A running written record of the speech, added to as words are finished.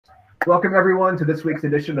Welcome, everyone, to this week's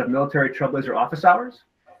edition of Military Trailblazer Office Hours.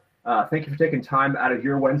 Thank you for taking time out of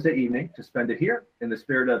your Wednesday evening to spend it here in the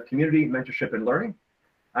spirit of community, mentorship, and learning.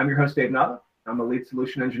 I'm your host, Dave Nava. I'm a lead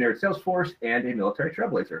solution engineer at Salesforce and a military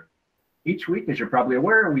trailblazer. Each week, as you're probably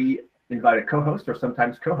aware, we invite a co-host or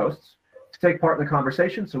sometimes co-hosts to take part in the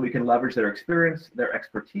conversation so we can leverage their experience, their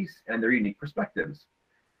expertise, and their unique perspectives.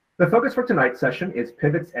 The focus for tonight's session is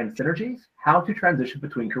pivots and synergies, how to transition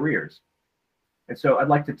between careers. And so I'd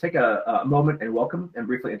like to take a moment and welcome and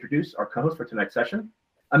briefly introduce our co-host for tonight's session.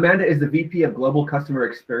 Amanda is the VP of Global Customer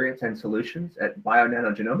Experience and Solutions at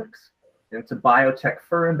Bionano Genomics. And it's a biotech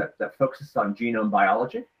firm that focuses on genome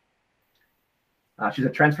biology. She's a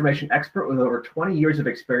transformation expert with over 20 years of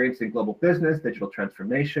experience in global business, digital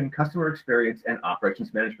transformation, customer experience, and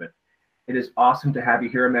operations management. It is awesome to have you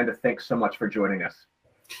here, Amanda. Thanks so much for joining us.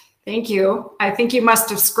 Thank you. I think you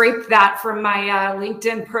must have scraped that from my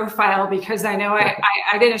LinkedIn profile because I know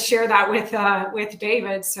I didn't share that with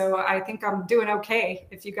David. So I think I'm doing okay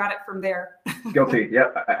if you got it from there. Guilty.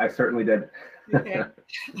 Yep, I certainly did. Okay.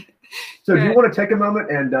 So do you want to take a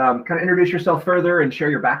moment and kind of introduce yourself further and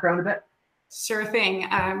share your background a bit? Sure thing.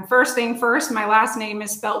 First thing first, my last name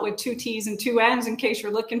is spelled with 2 T's and 2 N's in case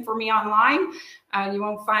you're looking for me online. You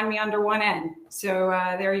won't find me under 1 N. So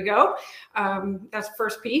there you go. That's the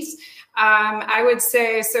first piece. I would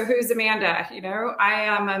say, so who's Amanda? You know, I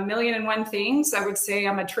am a million and one things. I would say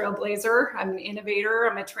I'm a trailblazer. I'm an innovator.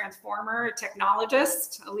 I'm a transformer, a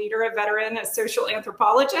technologist, a leader, a veteran, a social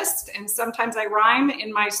anthropologist, and sometimes I rhyme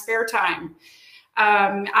in my spare time.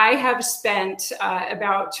 I have spent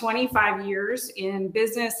about 25 years in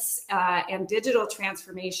business and digital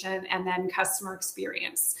transformation and then customer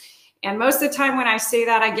experience. And most of the time when I say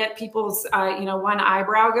that, I get people's, one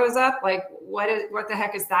eyebrow goes up, like, what the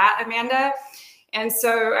heck is that, Amanda? And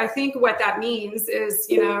so I think what that means is,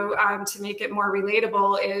 to make it more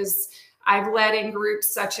relatable is I've led in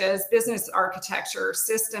groups such as business architecture,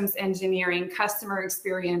 systems engineering, customer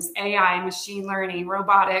experience, AI, machine learning,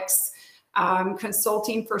 robotics,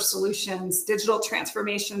 consulting for solutions, digital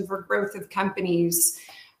transformation for growth of companies.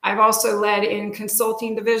 I've also led in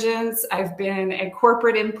consulting divisions. I've been a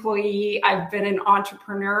corporate employee. I've been an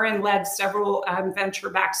entrepreneur and led several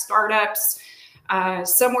venture-backed startups.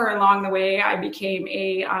 Somewhere along the way, I became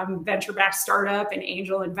a venture-backed startup, an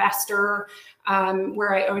angel investor,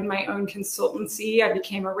 where I owned my own consultancy. I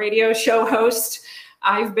became a radio show host.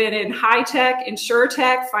 I've been in high tech, insure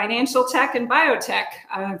tech, financial tech, and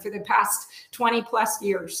biotech for the past 20 plus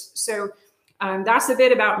years. So that's a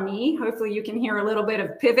bit about me. Hopefully you can hear a little bit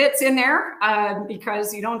of pivots in there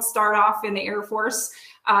because you don't start off in the Air Force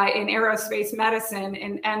in aerospace medicine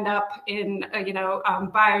and end up in,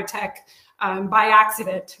 biotech by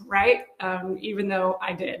accident, right? Even though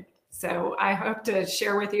I did. So I hope to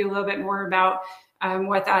share with you a little bit more about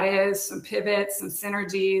what that is, some pivots, some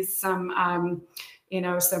synergies, some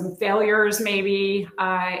failures maybe,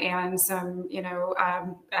 and some,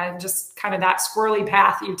 just kind of that squirrely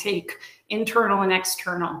path you take, internal and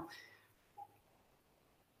external.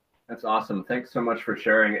 That's awesome. Thanks so much for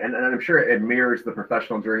sharing. And I'm sure it mirrors the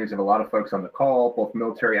professional journeys of a lot of folks on the call, both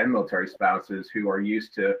military and military spouses who are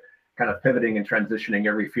used to kind of pivoting and transitioning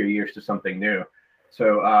every few years to something new.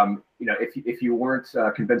 So, if you weren't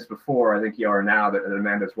convinced before, I think you are now that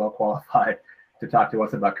Amanda is well qualified to talk to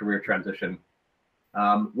us about career transition.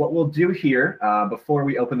 What we'll do here before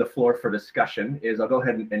we open the floor for discussion is I'll go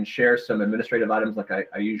ahead and share some administrative items like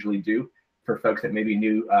I usually do for folks that may be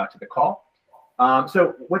new to the call.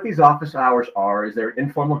 So what these office hours are is they're an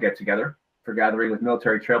informal get-together for gathering with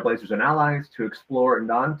military trailblazers and allies to explore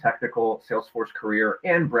non-technical Salesforce career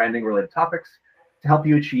and branding related topics to help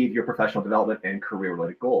you achieve your professional development and career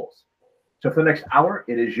related goals. So for the next hour,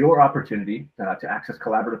 it is your opportunity to access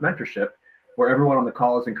collaborative mentorship where everyone on the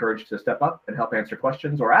call is encouraged to step up and help answer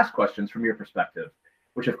questions or ask questions from your perspective,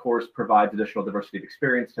 which of course provides additional diversity of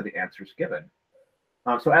experience to the answers given.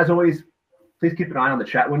 So as always, please keep an eye on the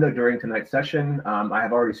chat window during tonight's session. I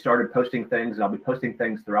have already started posting things, and I'll be posting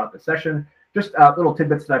things throughout the session. Just little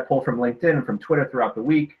tidbits that I pull from LinkedIn and from Twitter throughout the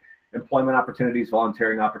week, employment opportunities,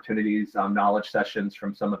 volunteering opportunities, knowledge sessions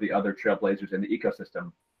from some of the other trailblazers in the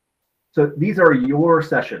ecosystem. So these are your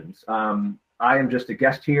sessions. I am just a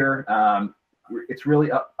guest here. It's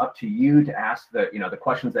really up to you to ask the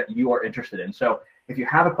questions that you are interested in. So if you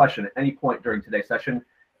have a question at any point during today's session,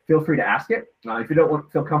 feel free to ask it. If you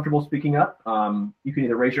don't feel comfortable speaking up, you can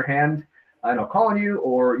either raise your hand and I'll call on you,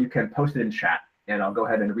 or you can post it in chat and I'll go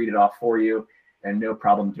ahead and read it off for you, and no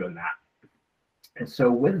problem doing that. And so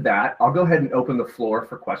with that, I'll go ahead and open the floor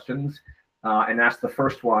for questions and ask the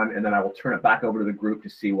first one, and then I will turn it back over to the group to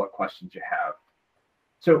see what questions you have.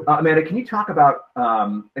 So Amanda, can you talk about,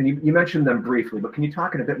 and you mentioned them briefly, but can you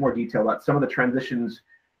talk in a bit more detail about some of the transitions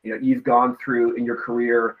you've gone through in your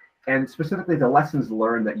career, and specifically the lessons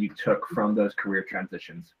learned that you took from those career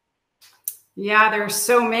transitions? Yeah, there's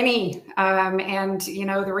so many, and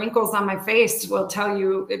the wrinkles on my face will tell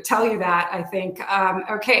you that, I think.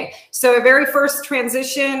 Okay, so a very first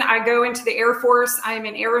transition, I go into the Air Force. I'm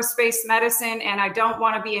in aerospace medicine, and I don't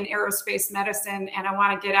want to be in aerospace medicine, and I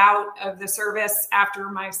want to get out of the service after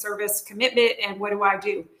my service commitment. And what do I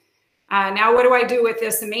do? Now, what do I do with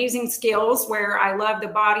this amazing skills where I love the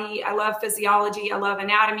body, I love physiology, I love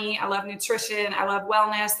anatomy, I love nutrition, I love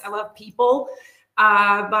wellness, I love people.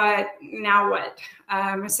 But now what?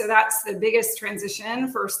 So that's the biggest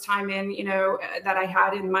transition, first time in, that I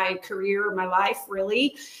had in my career, my life,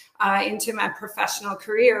 really, into my professional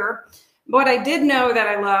career. What I did know that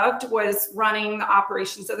I loved was running the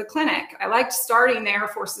operations of the clinic. I liked starting the Air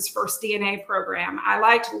Force's first DNA program. I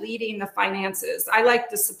liked leading the finances. I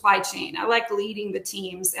liked the supply chain. I liked leading the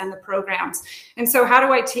teams and the programs. And so how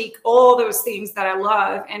do I take all those things that I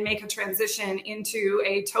love and make a transition into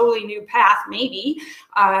a totally new path, maybe,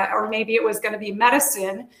 or maybe it was going to be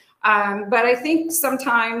medicine. But I think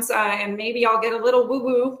sometimes, and maybe I'll get a little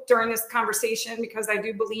woo-woo during this conversation, because I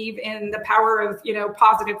do believe in the power of,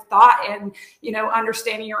 positive thought and,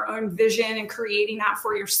 understanding your own vision and creating that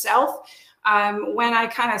for yourself. When I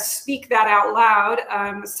kind of speak that out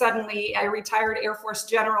loud, suddenly a retired Air Force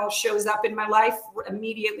general shows up in my life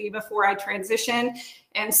immediately before I transition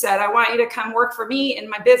and said, I want you to come work for me in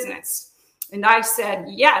my business. And I said,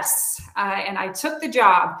 yes. And I took the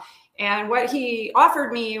job. And what he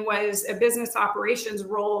offered me was a business operations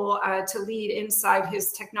role to lead inside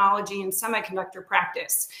his technology and semiconductor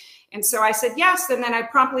practice. And so I said yes. And then I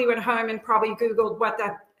promptly went home and probably Googled what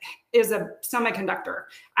that is, a semiconductor.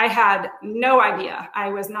 I had no idea. I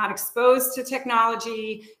was not exposed to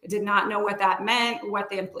technology. I did not know what that meant, what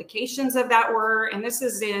the implications of that were. And this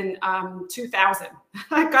is in 2000.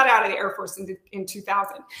 I got out of the Air Force in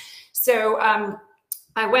 2000. So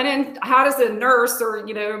I went in, how does a nurse or,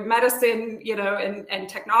 medicine, and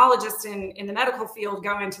technologist in the medical field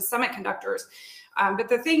go into semiconductors? But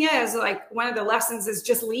the thing is, like, one of the lessons is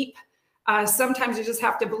just leap. Sometimes you just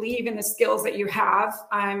have to believe in the skills that you have,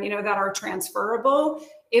 that are transferable.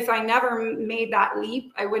 If I never made that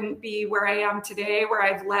leap, I wouldn't be where I am today, where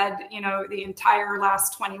I've led, the entire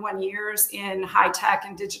last 21 years in high tech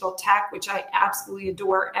and digital tech, which I absolutely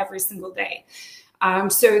adore every single day.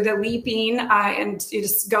 So the leaping and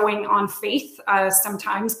just going on faith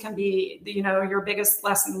sometimes can be, your biggest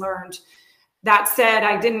lesson learned. That said,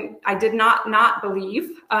 I did not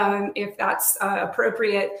believe, if that's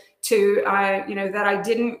appropriate, to, that I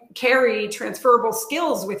didn't carry transferable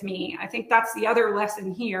skills with me. I think that's the other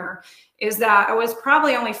lesson here, is that I was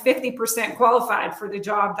probably only 50% qualified for the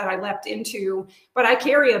job that I leapt into, but I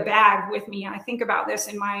carry a bag with me. I think about this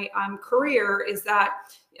in my career, is that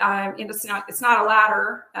it's not a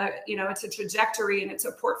ladder, it's a trajectory, and it's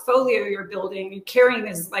a portfolio you're building. You're carrying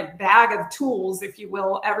this like bag of tools, if you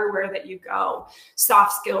will, everywhere that you go,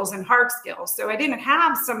 soft skills and hard skills. So I didn't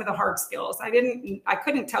have some of the hard skills. I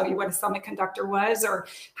couldn't tell you what a semiconductor was, or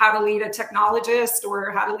how to lead a technologist, or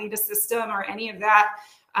how to lead a system, or any of that.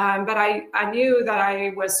 But I knew that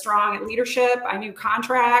I was strong at leadership. I knew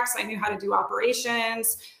contracts. I knew how to do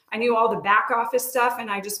operations. I knew all the back office stuff.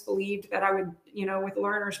 And I just believed that I would, with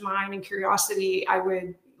learner's mind and curiosity, I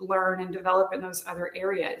would learn and develop in those other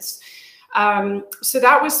areas. So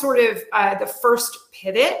that was sort of the first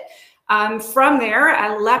pivot. From there,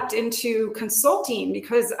 I leapt into consulting,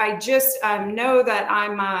 because I just know that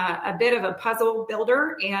I'm a bit of a puzzle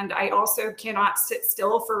builder, and I also cannot sit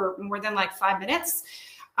still for more than like 5 minutes.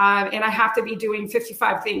 And I have to be doing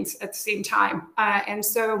 55 things at the same time. And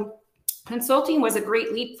so consulting was a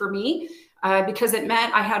great leap for me, because it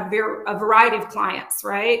meant I had a variety of clients,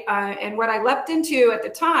 right? And what I leapt into at the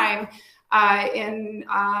time,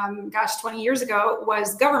 20 years ago,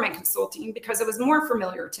 was government consulting, because it was more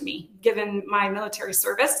familiar to me, given my military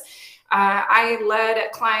service. I led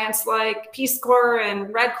at clients like Peace Corps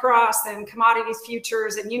and Red Cross and commodities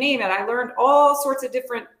futures, and you name it. I learned all sorts of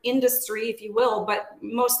different industry, if you will, but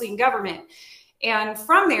mostly in government. And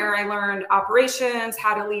from there, I learned operations,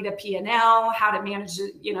 how to lead a P&L, how to manage,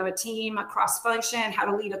 a team, a cross function, how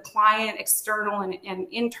to lead a client, external and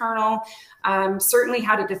internal, certainly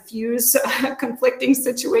how to diffuse conflicting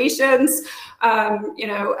situations, a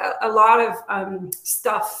lot of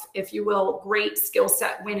stuff, if you will, great skill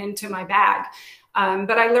set went into my bag.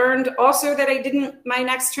 But I learned also that my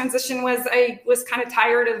next transition was I was kind of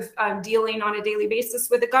tired of dealing on a daily basis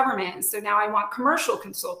with the government. So now I want commercial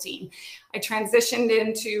consulting. I transitioned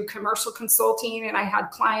into commercial consulting, and I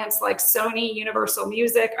had clients like Sony, Universal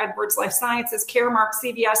Music, Edwards Lifesciences, Caremark,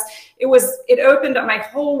 CVS. It opened up my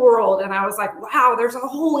whole world. And I was like, wow, there's a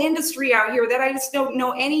whole industry out here that I just don't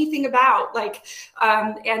know anything about.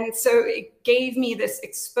 And so it gave me this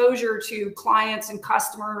exposure to clients and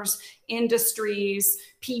customers, industries,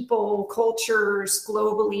 people, cultures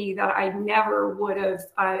globally that I never would have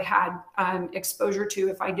had exposure to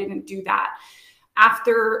if I didn't do that.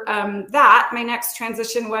 After that, my next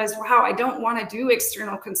transition was, wow, I don't want to do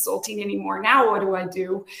external consulting anymore. Now what do I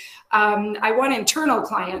do? I want internal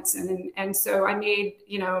clients. And so I made,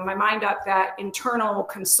 my mind up that internal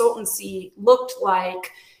consultancy looked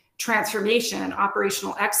like transformation,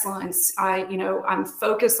 operational excellence. I'm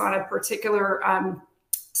focused on a particular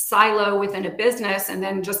silo within a business and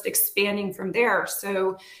then just expanding from there.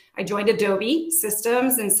 So I joined Adobe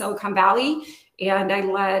Systems in Silicon Valley, and I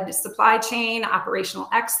led supply chain, operational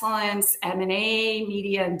excellence, M&A,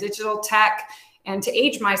 media and digital tech. And to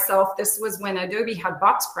age myself, this was when Adobe had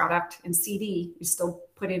box product and CD you still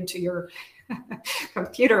put into your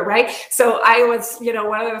computer, right? So I was,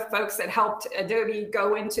 one of the folks that helped Adobe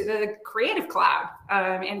go into the Creative Cloud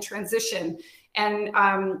and transition. And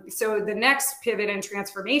so the next pivot and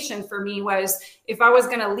transformation for me was, if I was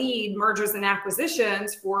going to lead mergers and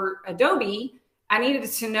acquisitions for Adobe, I needed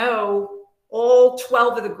to know all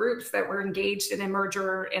 12 of the groups that were engaged in a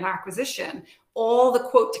merger and acquisition, all the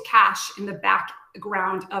quote to cash in the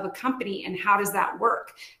background of a company. And how does that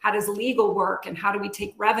work? How does legal work? And how do we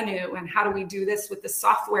take revenue? And how do we do this with the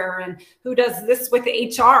software? And who does this with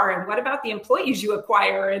the HR? And what about the employees you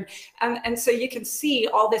acquire? And so you can see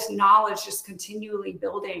all this knowledge just continually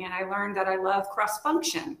building. And I learned that I love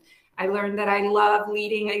cross-function. I learned that I love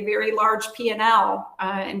leading a very large P&L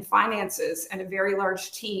and finances and a very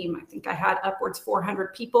large team. I think I had upwards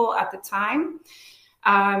 400 people at the time.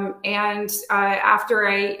 After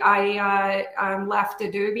I left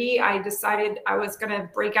Adobe, I decided I was going to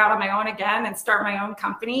break out on my own again and start my own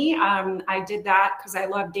company. I did that because I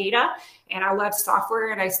love data and I love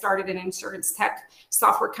software. And I started an insurance tech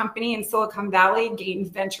software company in Silicon Valley,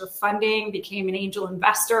 gained venture funding, became an angel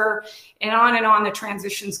investor, and on the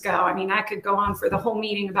transitions go. I mean, I could go on for the whole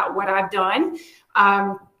meeting about what I've done.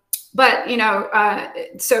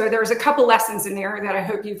 So there's a couple lessons in there that I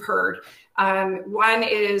hope you've heard. One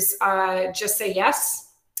is just say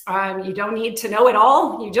yes. You don't need to know it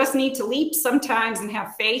all. You just need to leap sometimes and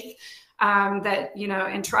have faith that,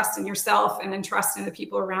 and trust in yourself and trust in the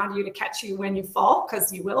people around you to catch you when you fall,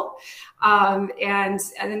 because you will. And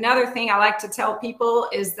another thing I like to tell people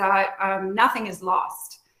is that nothing is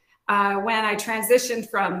lost. When I transitioned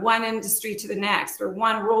from one industry to the next or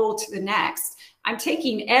one role to the next, I'm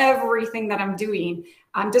taking everything that I'm doing.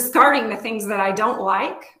 I'm discarding the things that I don't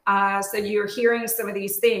like. So you're hearing some of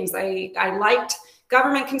these things. I liked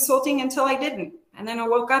government consulting until I didn't. And then I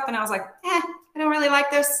woke up and I was like, I don't really like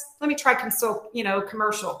this. Let me try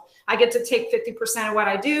commercial. I get to take 50% of what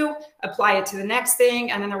I do, apply it to the next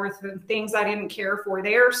thing. And then there were things I didn't care for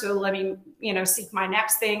there. So let me, seek my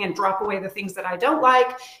next thing and drop away the things that I don't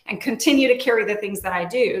like and continue to carry the things that I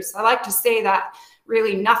do. So I like to say that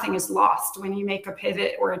really nothing is lost when you make a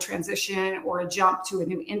pivot or a transition or a jump to a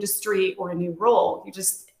new industry or a new role. You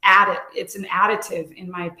just add it. It's an additive, in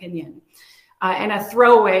my opinion, and a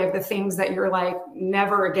throwaway of the things that you're like,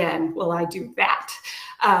 never again will I do that.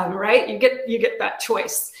 Right? You get that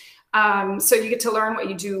choice. So you get to learn what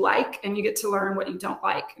you do like, and you get to learn what you don't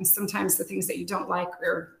like. And sometimes the things that you don't like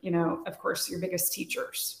are, of course, your biggest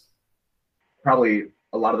teachers. Probably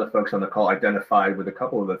a lot of the folks on the call identified with a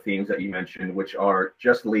couple of the themes that you mentioned, which are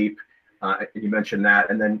just leap. You mentioned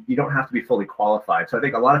that, and then you don't have to be fully qualified. So I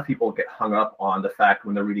think a lot of people get hung up on the fact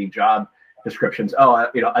when they're reading job descriptions, I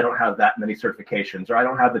don't have that many certifications, or I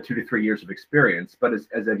don't have the 2 to 3 years of experience. But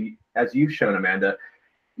as you've shown, Amanda,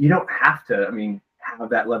 you don't have to, have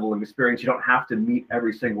that level of experience. You don't have to meet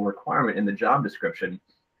every single requirement in the job description.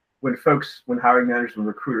 When hiring managers and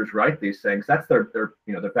recruiters write these things, that's their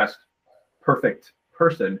best perfect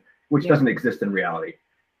person, which doesn't exist in reality.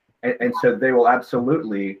 And so they will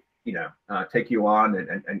absolutely, take you on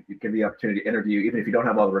and give the opportunity to interview, even if you don't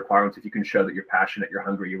have all the requirements, if you can show that you're passionate, you're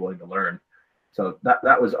hungry, you're willing to learn. So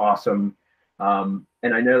that was awesome.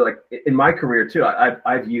 And I know, like in my career too,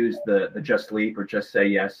 I've used the just leap or just say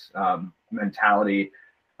yes mentality,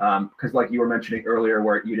 because like you were mentioning earlier,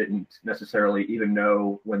 where you didn't necessarily even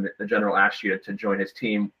know when the general asked you to join his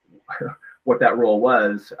team what that role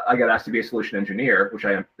was. I got asked to be a solution engineer, which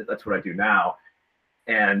I am. That's what I do now.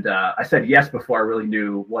 And I said yes before I really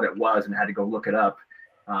knew what it was and had to go look it up.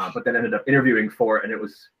 But then ended up interviewing for it, and it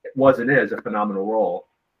was and is a phenomenal role.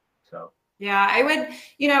 So. Yeah, I would,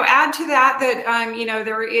 add to that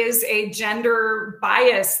there is a gender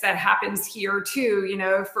bias that happens here too,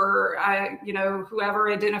 for,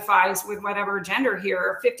 whoever identifies with whatever gender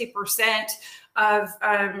here. 50% of,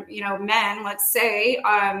 men, let's say,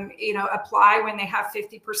 apply when they have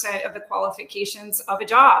 50% of the qualifications of a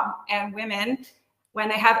job, and women, when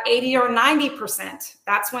they have 80 or 90%,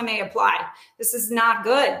 that's when they apply. This is not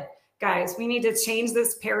good, guys. We need to change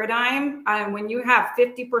this paradigm. When you have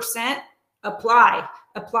 50%, apply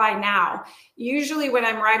now. Usually when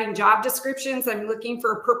I'm writing job descriptions, I'm looking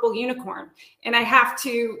for a purple unicorn, and I have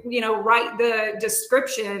to, write the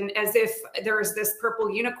description as if there's this purple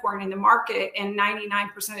unicorn in the market, and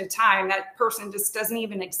 99% of the time that person just doesn't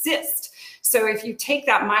even exist. So if you take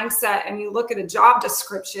that mindset and you look at a job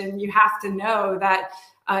description, you have to know that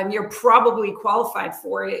you're probably qualified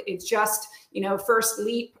for it. It's just, first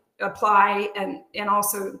leap, apply, and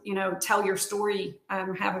also, tell your story,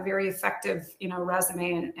 have a very effective,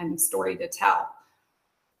 resume and story to tell.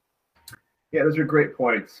 Yeah, those are great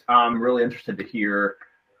points. I'm really interested to hear,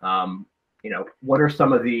 what are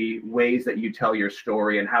some of the ways that you tell your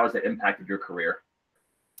story, and how has it impacted your career?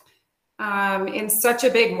 In such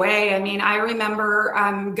a big way. I mean, I remember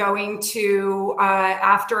going to,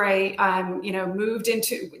 after I, moved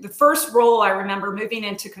into the first role, I remember moving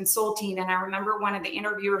into consulting, and I remember one of the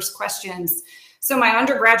interviewer's questions. So my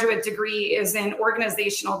undergraduate degree is in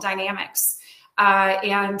organizational dynamics.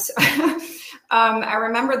 And I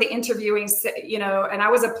remember the interviewing, and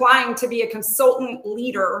I was applying to be a consultant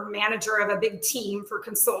leader, manager of a big team for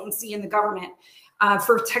consultancy in the government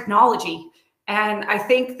for technology. And I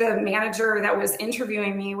think the manager that was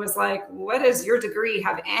interviewing me was like, what does your degree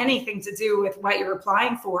have anything to do with what you're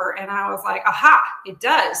applying for? And I was like, aha, it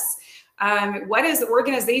does. What is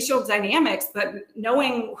organizational dynamics, but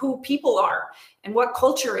knowing who people are and what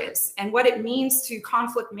culture is and what it means to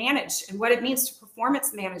conflict manage and what it means to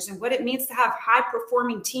performance manage and what it means to have high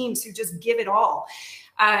performing teams who just give it all.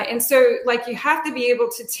 And so you have to be able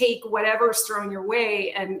to take whatever's thrown your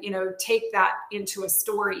way and, take that into a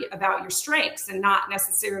story about your strengths and not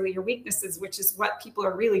necessarily your weaknesses, which is what people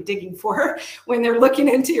are really digging for when they're looking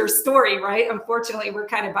into your story, right? Unfortunately, we're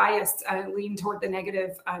kind of biased, lean toward the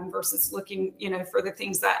negative versus looking, for the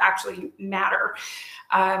things that actually matter.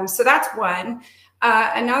 So that's one.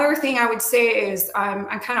 Another thing I would say is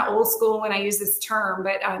I'm kind of old school when I use this term,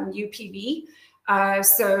 but UPV.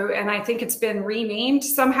 And I think it's been renamed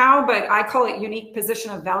somehow, but I call it unique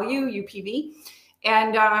position of value, UPV.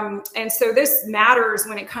 And so this matters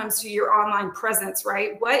when it comes to your online presence,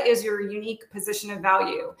 right? What is your unique position of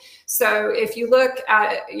value? So if you look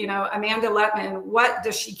at, Amanda Lettmann, what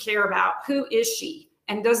does she care about? Who is she?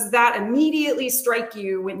 And does that immediately strike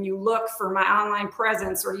you when you look for my online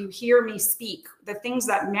presence or you hear me speak? The things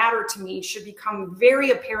that matter to me should become very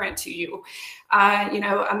apparent to you.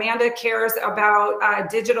 Amanda cares about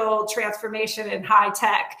digital transformation and high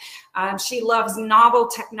tech. She loves novel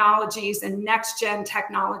technologies and next gen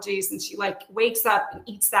technologies, and she wakes up and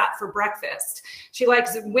eats that for breakfast. She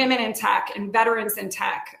likes women in tech and veterans in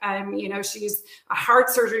tech. She's a heart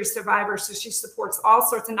surgery survivor, so she supports all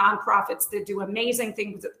sorts of nonprofits that do amazing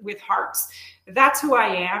things with hearts. That's who I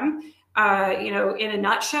am. In a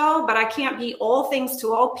nutshell, but I can't be all things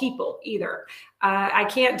to all people either. I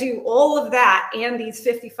can't do all of that and these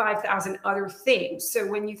 55,000 other things. So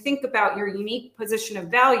when you think about your unique position of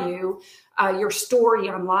value, your story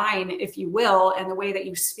online, if you will, and the way that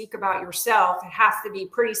you speak about yourself, it has to be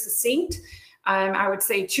pretty succinct. I would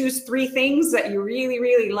say choose 3 things that you really,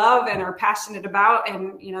 really love and are passionate about,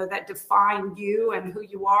 and that define you and who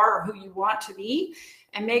you are or who you want to be,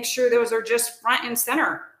 and make sure those are just front and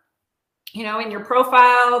center. In your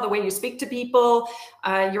profile, the way you speak to people,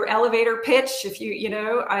 your elevator pitch. If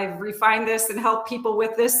I've refined this and helped people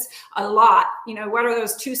with this a lot. What are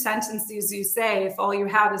those 2 sentences you say if all you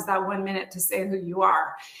have is that 1 minute to say who you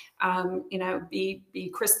are?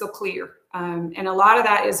 Be crystal clear. And a lot of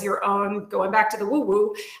that is your own, going back to the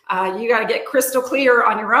woo-woo, you got to get crystal clear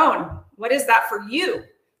on your own. What is that for you?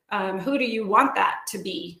 Who do you want that to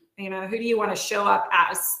be? Who do you want to show up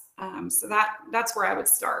as? So that's where I would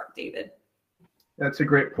start, David. That's a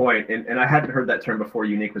great point. And I hadn't heard that term before,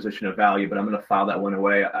 unique position of value, but I'm going to file that one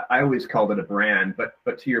away. I always called it a brand,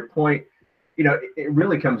 but to your point, it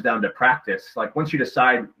really comes down to practice. Once you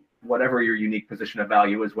decide whatever your unique position of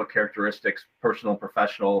value is, what characteristics, personal,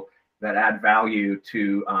 professional, that add value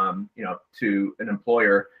to, to an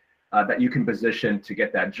employer that you can position to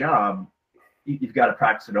get that job, you've got to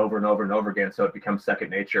practice it over and over and over again so it becomes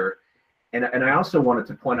second nature. And I also wanted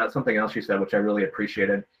to point out something else you said, which I really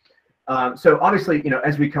appreciated. So obviously,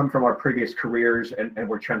 as we come from our previous careers and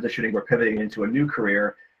we're transitioning, we're pivoting into a new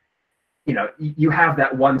career, you have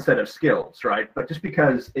that one set of skills, right? But just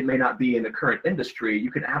because it may not be in the current industry,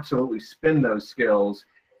 you can absolutely spin those skills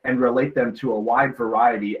and relate them to a wide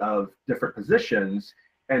variety of different positions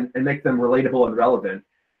and make them relatable and relevant.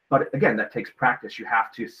 But again, that takes practice. You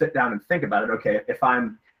have to sit down and think about it. Okay, if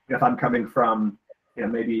I'm coming from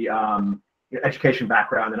maybe education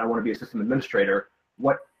background and I want to be a system administrator,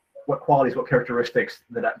 what qualities, what characteristics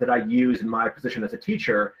that I use in my position as a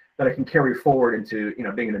teacher that I can carry forward into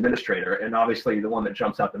being an administrator? And obviously the one that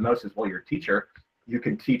jumps out the most is, well, you're a teacher, you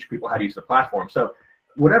can teach people how to use the platform. So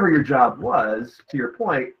whatever your job was, to your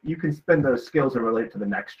point, you can spend those skills and relate it to the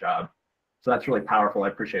next job. So that's really powerful. I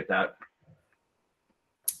appreciate that.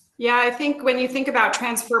 Yeah, I think when you think about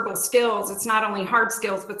transferable skills, it's not only hard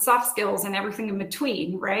skills, but soft skills and everything in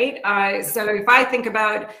between, right? So if I think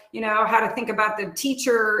about, how to think about the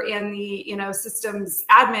teacher and the, systems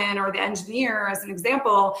admin or the engineer as an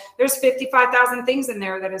example, there's 55,000 things in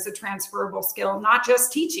there that is a transferable skill, not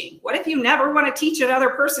just teaching. What if you never want to teach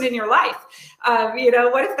another person in your life?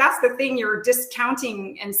 What if that's the thing you're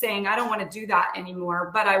discounting and saying, I don't want to do that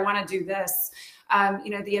anymore, but I want to do this?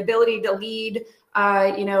 The ability to lead,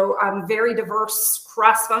 very diverse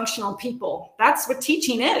cross-functional people. That's what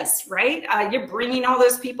teaching is, right? You're bringing all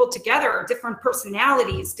those people together, different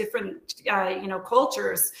personalities, different,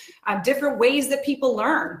 cultures, different ways that people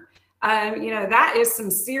learn. That is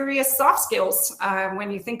some serious soft skills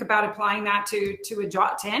when you think about applying that to a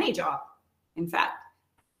job, to any job, in fact.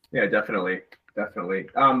 Yeah, definitely.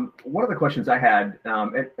 One of the questions I had,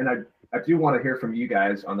 and I do want to hear from you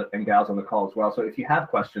guys and gals on the call as well. So if you have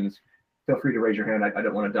questions, feel free to raise your hand. I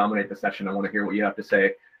don't want to dominate the session. I want to hear what you have to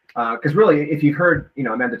say. Because really, if you've heard,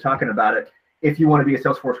 Amanda talking about it, if you want to be a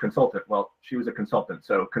Salesforce consultant, well, she was a consultant.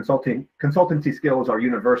 So consultancy skills are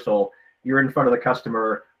universal. You're in front of the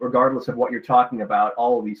customer, regardless of what you're talking about,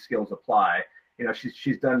 all of these skills apply.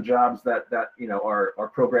 She's done jobs that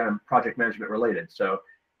are program project management related. So,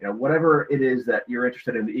 whatever it is that you're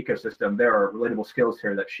interested in the ecosystem, there are relatable skills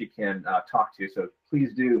here that she can talk to. So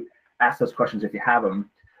please do ask those questions if you have them.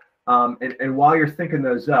 And while you're thinking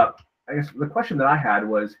those up, I guess the question that I had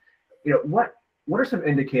was, what are some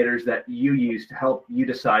indicators that you use to help you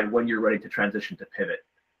decide when you're ready to transition to pivot?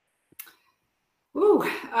 Ooh,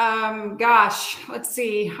 gosh, let's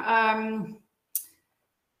see.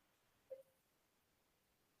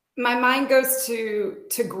 My mind goes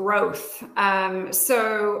to growth.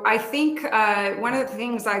 So I think one of the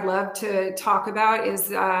things I love to talk about is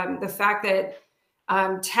the fact that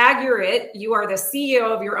tag your it, you are the CEO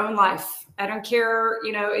of your own life. I don't care,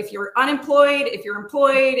 if you're unemployed, if you're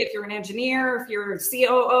employed, if you're an engineer, if you're a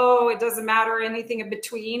COO, it doesn't matter, anything in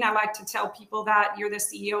between. I like to tell people that you're the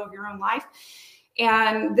CEO of your own life.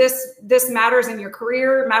 And this matters in your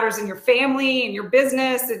career, matters in your family, in your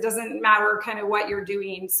business. It doesn't matter kind of what you're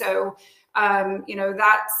doing. So,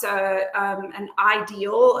 that's an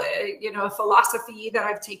ideal, a philosophy that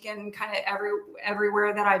I've taken kind of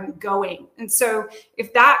everywhere that I'm going. And so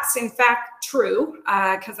if that's in fact true,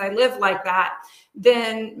 because I live like that,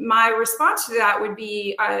 then my response to that would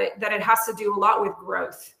be that it has to do a lot with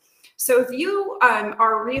growth. So if you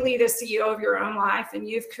are really the CEO of your own life and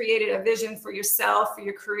you've created a vision for yourself, for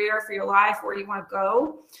your career, for your life, where you want to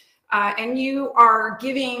go, and you are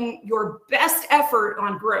giving your best effort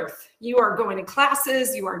on growth, you are going to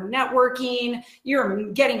classes, you are networking, you're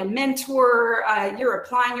getting a mentor, you're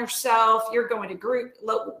applying yourself, you're going to group,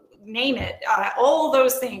 name it, all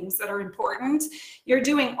those things that are important. You're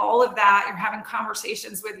doing all of that. You're having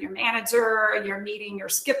conversations with your manager, you're meeting your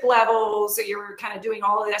skip levels, you're kind of doing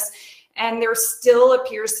all of this. And there still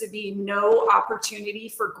appears to be no opportunity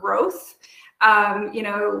for growth,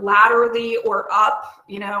 laterally or up,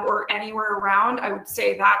 or anywhere around. I would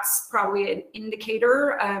say that's probably an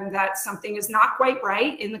indicator that something is not quite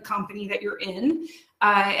right in the company that you're in.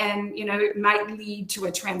 And it might lead to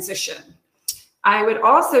a transition. I would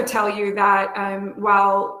also tell you that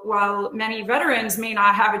while many veterans may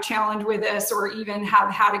not have a challenge with this or even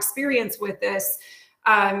have had experience with this,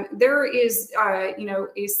 there is, a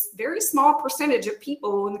very small percentage of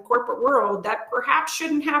people in the corporate world that perhaps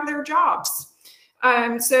shouldn't have their jobs.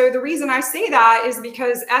 So the reason I say that is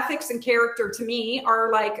because ethics and character to me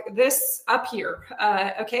are like this up here.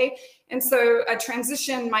 Okay. And so a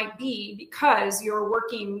transition might be because you're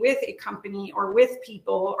working with a company or with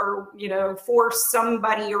people or, for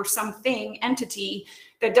somebody or something, entity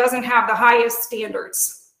that doesn't have the highest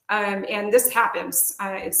standards. And this happens.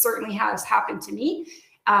 It certainly has happened to me.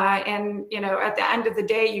 And, you know, at the end of the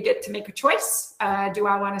day, you get to make a choice. Do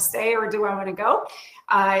I want to stay or do I want to go?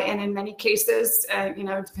 And in many cases, you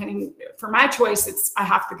know, depending for my choice, it's I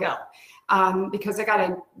have to go. Because I got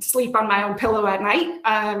to sleep on my own pillow at night.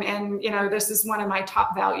 And, you know, this is one of my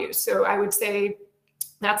top values. So I would say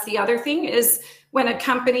that's the other thing is when a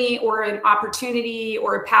company or an opportunity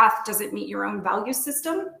or a path doesn't meet your own value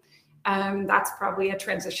system, that's probably a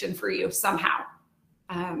transition for you somehow,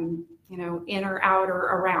 you know, in or out or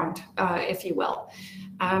around, if you will.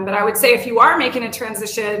 But I would say if you are making a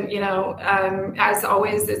transition, you know, as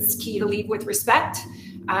always, it's key to lead with respect.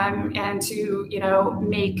 And to, you know,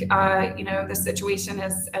 make, you know, the situation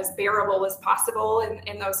as bearable as possible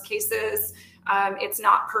in those cases. It's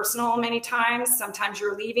not personal many times. Sometimes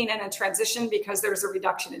you're leaving in a transition because there's a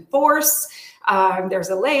reduction in force, there's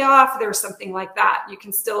a layoff, there's something like that. You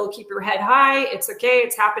can still keep your head high. It's okay.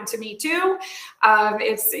 It's happened to me too.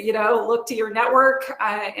 It's, you know, look to your network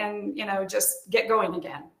and, you know, just get going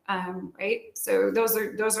again. Right. So those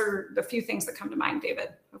are the few things that come to mind, David.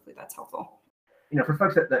 Hopefully that's helpful. You know, for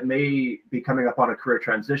folks that may be coming up on a career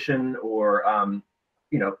transition or,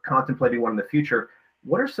 you know, contemplating one in the future,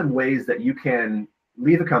 what are some ways that you can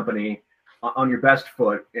leave a company on your best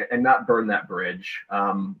foot and not burn that bridge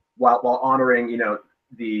while honoring, you know,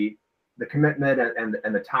 the commitment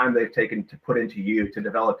and the time they've taken to put into you to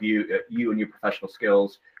develop you and your professional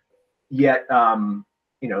skills, yet,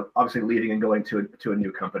 you know, obviously leaving and going to a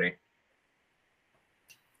new company?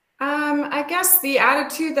 I guess the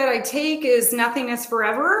attitude that I take is nothing is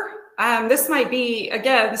forever. This might be,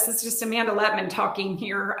 again, this is just Amanda Lettmann talking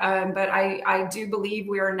here, but I do believe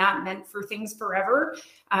we are not meant for things forever.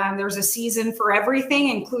 There's a season for everything,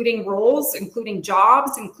 including roles, including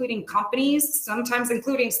jobs, including companies, sometimes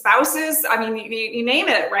including spouses. I mean, you name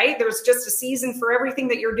it, right? There's just a season for everything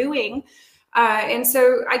that you're doing. And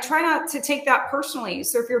so I try not to take that personally.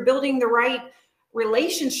 So if you're building the right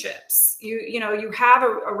relationships, you know, you have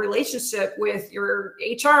a relationship with your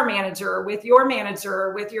HR manager, with your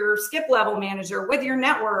manager, with your skip level manager, with your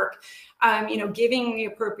network, you know, giving the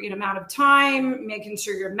appropriate amount of time, making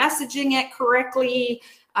sure you're messaging it correctly,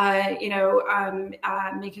 you know,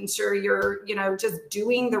 making sure you're, you know, just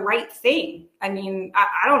doing the right thing. I mean,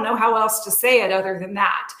 I don't know how else to say it other than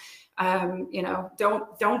that. You know,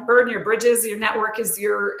 don't burn your bridges. Your network is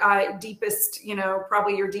your deepest, you know,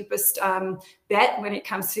 probably your deepest bet when it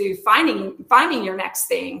comes to finding your next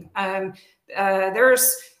thing.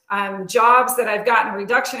 There's jobs that I've gotten a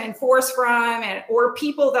reduction in force from, or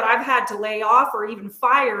people that I've had to lay off or even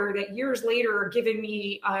fire that years later are giving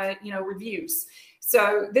me, you know, reviews.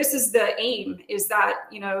 So this is the aim, is that,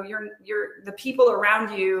 you know, the people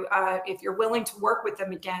around you, if you're willing to work with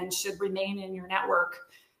them again, should remain in your network.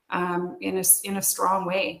 In a strong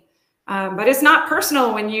way, but it's not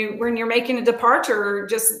personal when you're making a departure.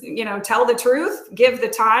 Just, you know, tell the truth, give the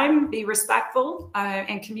time, be respectful,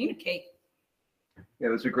 and communicate. Yeah,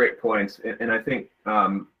 those are great points, and I think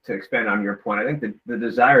to expand on your point, I think the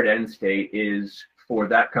desired end state is for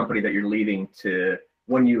that company that you're leaving to,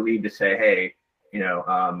 when you leave, to say, hey, you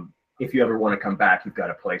know, if you ever want to come back, you've got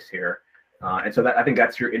a place here. And so I think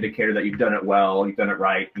that's your indicator that you've done it well, you've done it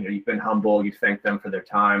right, you know, you've been humble, you've thanked them for their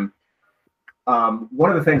time. One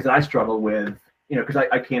of the things that I struggle with, you know, because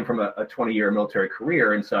I came from a 20-year military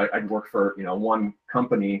career, and so I'd worked for, you know, one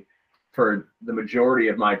company for the majority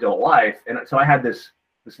of my adult life, and so I had this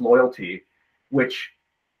loyalty, which,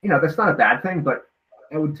 you know, that's not a bad thing, but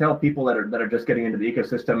I would tell people that are just getting into the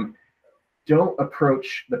ecosystem, don't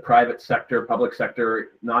approach the private sector, public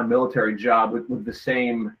sector, non-military job with the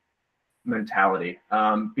same mentality,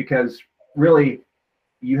 because really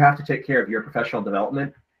you have to take care of your professional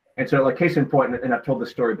development. And so, like, case in point, and I've told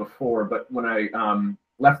this story before, but when I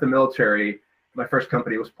left the military, my first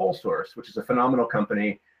company was PolSource, which is a phenomenal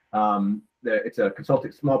company. It's a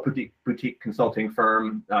small boutique consulting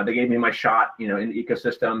firm. They gave me my shot, you know, in the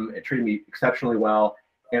ecosystem. It treated me exceptionally well,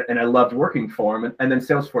 and I loved working for them. And then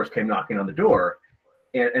Salesforce came knocking on the door,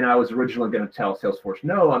 and I was originally going to tell Salesforce,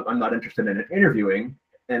 no, I'm not interested in interviewing.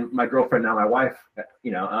 And my girlfriend, now my wife,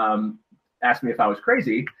 you know, asked me if I was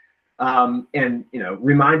crazy, and, you know,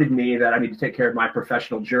 reminded me that I need to take care of my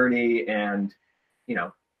professional journey. And, you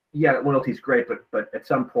know, yeah, loyalty is great, but at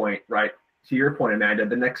some point, right, to your point, Amanda,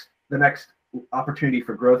 the next opportunity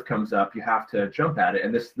for growth comes up, you have to jump at it.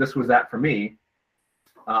 And this was that for me,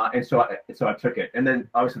 and so I took it. And then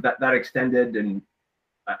obviously that extended, and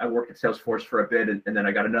I worked at Salesforce for a bit, and then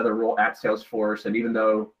I got another role at Salesforce. And even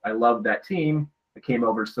though I loved that team, I came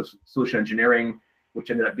over to solution engineering,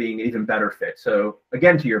 which ended up being an even better fit. So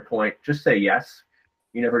again, to your point, just say yes.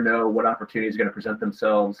 You never know what opportunity is going to present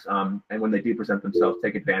themselves. And when they do present themselves,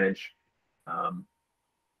 take advantage.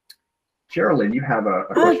 Sherilyn, you have a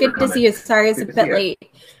Oh, good to see you. Sorry, it's a bit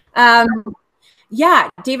late. Yeah,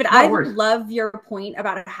 David, I love your point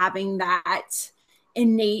about having that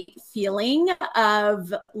innate feeling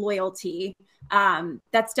of loyalty.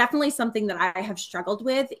 That's definitely something that I have struggled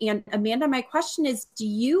with. And Amanda, my question is, do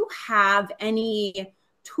you have any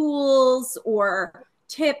tools or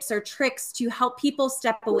tips or tricks to help people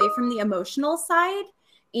step away from the emotional side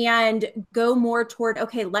and go more toward,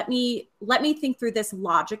 okay, let me think through this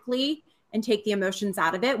logically and take the emotions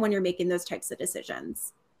out of it when you're making those types of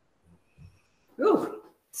decisions? Ooh,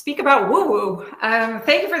 speak about woo-woo.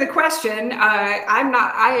 Thank you for the question.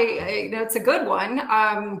 It's a good one.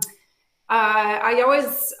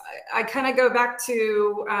 I kind of go back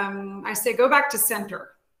to, I say, go back to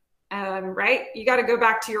center. Right? You got to go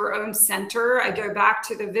back to your own center. I go back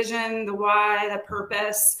to the vision, the why, the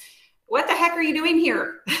purpose. What the heck are you doing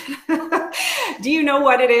here? Do you know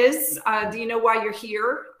what it is? Do you know why you're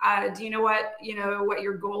here? Do you know what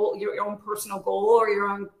your goal, your own personal goal, or your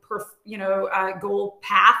own goal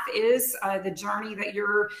path is? The journey that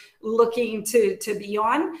you're looking to be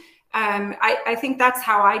on. I think that's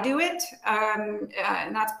how I do it,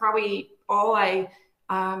 and that's probably all I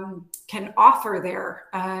can offer there.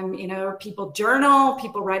 People journal,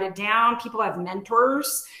 people write it down, people have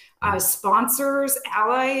mentors, sponsors,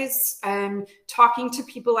 allies, talking to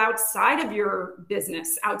people outside of your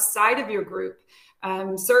business, outside of your group.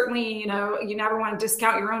 Certainly, you never want to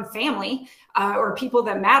discount your own family or people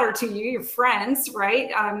that matter to you, your friends,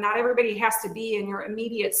 right? Not everybody has to be in your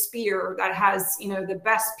immediate sphere that has, the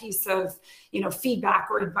best piece of, feedback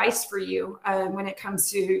or advice for you when it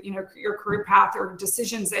comes to, your career path or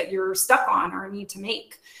decisions that you're stuck on or need to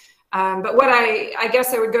make. But what I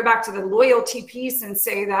guess I would go back to the loyalty piece and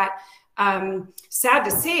say that, sad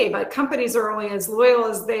to say, but companies are only as loyal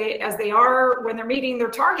as they are when they're meeting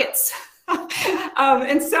their targets.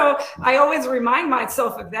 And so I always remind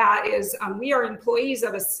myself of that is we are employees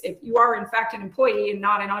of us. If you are in fact an employee and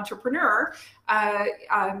not an entrepreneur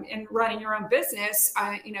and running your own business,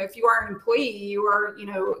 if you are an employee, you are,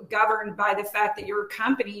 governed by the fact that your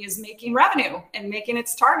company is making revenue and making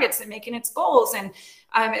its targets and making its goals. And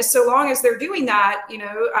so long as they're doing that,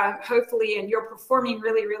 hopefully, and you're performing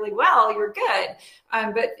really, really well, you're good.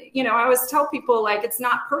 But, I always tell people, like, it's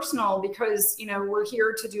not personal because, we're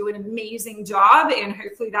here to do an amazing job and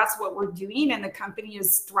hopefully that's what we're doing. And the company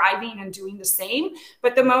is thriving and doing the same.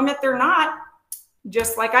 But the moment they're not,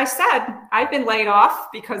 just like I said, I've been laid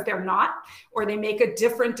off because they're not, or they make a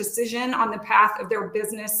different decision on the path of their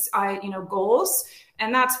business, goals.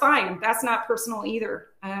 And that's fine. That's not personal either.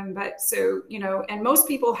 But so, and most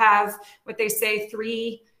people have what they say,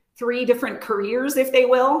 three different careers, if they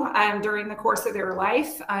will, during the course of their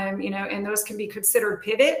life, and those can be considered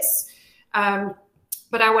pivots.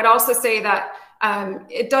 But I would also say that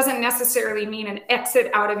it doesn't necessarily mean an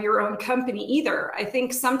exit out of your own company either. I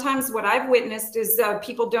think sometimes what I've witnessed is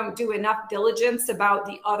people don't do enough diligence about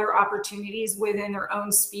the other opportunities within their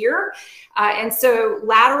own sphere. And so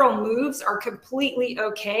lateral moves are completely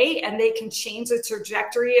okay, and they can change the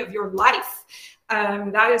trajectory of your life.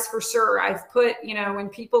 That is for sure. I've put, when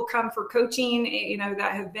people come for coaching,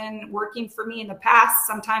 that have been working for me in the past,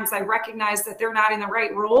 sometimes I recognize that they're not in the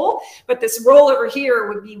right role, but this role over here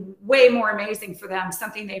would be way more amazing for them,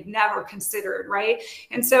 something they've never considered, right?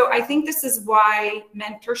 And so I think this is why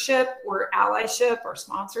mentorship or allyship or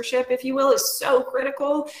sponsorship, if you will, is so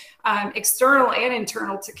critical, external and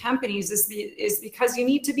internal to companies, is because you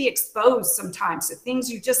need to be exposed sometimes to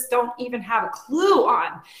things you just don't even have a clue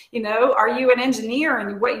on. Are you an engineer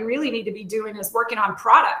and what you really need to be doing is working on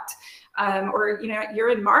product, or you're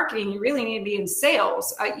in marketing, you really need to be in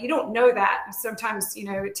sales. You don't know that. Sometimes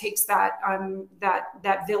it takes that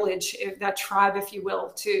that village, that tribe, if you will,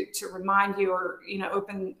 to remind you or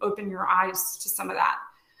open your eyes to some of that.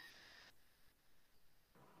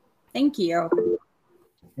 Thank you.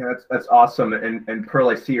 Yeah, that's awesome. And Pearl,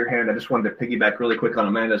 I see your hand. I just wanted to piggyback really quick on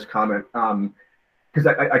Amanda's comment. Because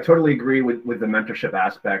I totally agree with the mentorship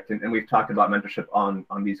aspect, and we've talked about mentorship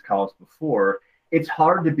on these calls before. It's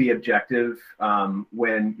hard to be objective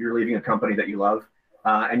when you're leaving a company that you love,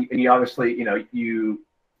 and you obviously you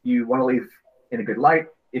want to leave in a good light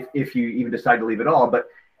if you even decide to leave at all. But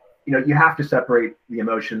you have to separate the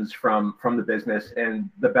emotions from the business, and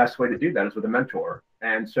the best way to do that is with a mentor.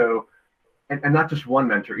 And so, and not just one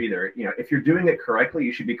mentor either. If you're doing it correctly,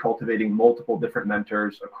 you should be cultivating multiple different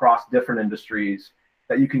mentors across different industries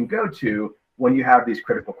that you can go to when you have these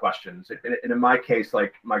critical questions. And in my case,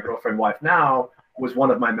 like my girlfriend wife now was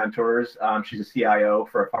one of my mentors. She's a CIO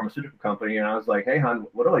for a pharmaceutical company. And I was like, hey, hon,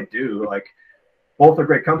 what do I do? Like, both are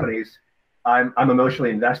great companies. I'm emotionally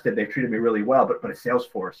invested. They've treated me really well, but it's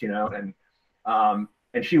Salesforce, and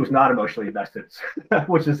And she was not emotionally invested,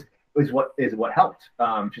 which is what helped.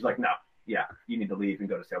 She's like, no, yeah, you need to leave and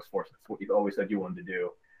go to Salesforce. That's what you've always said you wanted to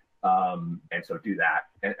do. And so do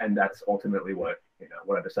that. And that's ultimately what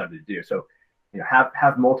I decided to do. So,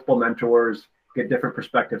 have multiple mentors, get different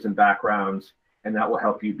perspectives and backgrounds, and that will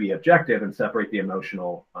help you be objective and separate the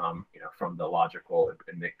emotional, from the logical,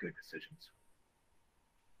 and make good decisions.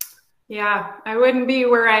 Yeah, I wouldn't be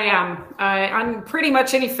where I am on pretty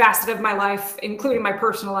much any facet of my life, including my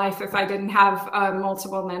personal life, if I didn't have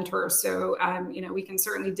multiple mentors. So, we can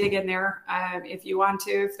certainly dig in there if you want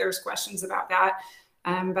to, if there's questions about that.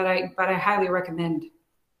 But I highly recommend.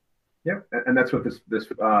 Yeah, and that's what this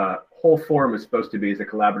whole forum is supposed to be, is a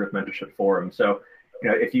collaborative mentorship forum. So,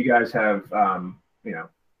 if you guys have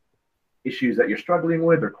issues that you're struggling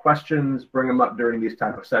with or questions, bring them up during these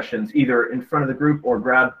type of sessions, either in front of the group or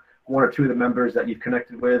grab one or two of the members that you've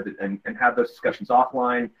connected with and have those discussions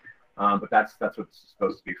offline. But that's what it's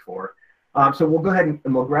supposed to be for. So we'll go ahead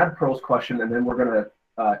and we'll grab Pearl's question, and then we're going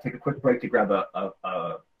to take a quick break to grab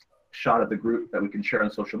a shot of the group that we can share on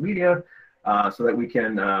social media, so that we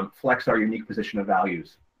can flex our unique position of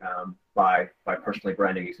values by personally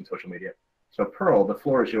branding using social media. So Pearl, the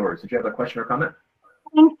floor is yours. Did you have a question or comment?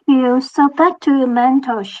 Thank you. So back to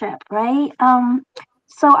mentorship, right?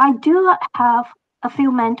 So I do have a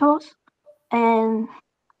few mentors, but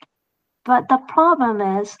the problem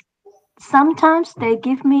is sometimes they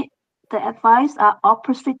give me the advice are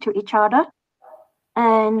opposite to each other,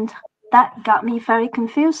 and that got me very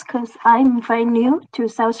confused because I'm very new to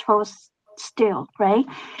Salesforce still, right?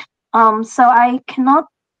 So I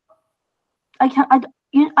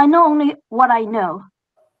know only what I know.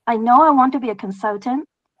 I know I want to be a consultant.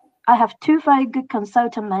 I have two very good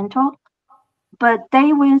consultant mentors, but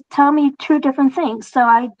they will tell me two different things, so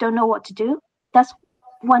I don't know what to do. That's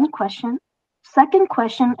one question. Second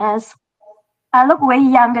question is, I look way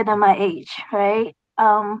younger than my age, right?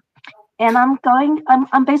 And I'm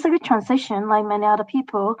basically transition like many other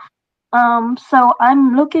people. So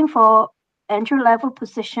I'm looking for entry-level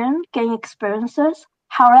position, gain experiences.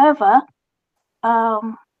 However,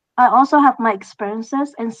 I also have my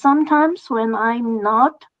experiences, and sometimes when I'm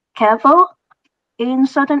not careful in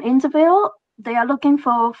certain interview, they are looking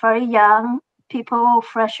for very young people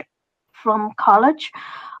fresh from college.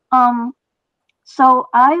 So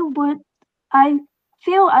I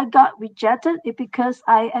feel I got rejected because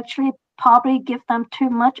I actually probably give them too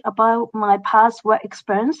much about my past work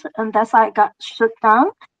experience, and that's why I got shut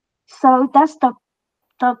down. So that's the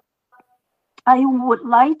I would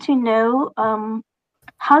like to know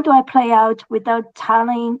how do I play out without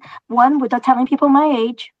telling people my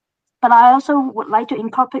age, but I also would like to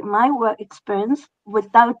incorporate my work experience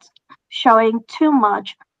without showing too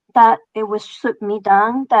much that it will suit me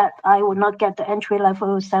down, that I will not get the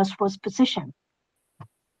entry-level Salesforce position.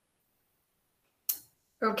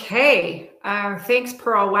 Okay, thanks,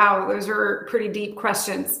 Pearl. Wow, those are pretty deep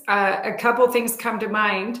questions. A couple things come to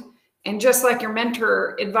mind. And just like your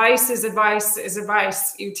mentor, advice is advice is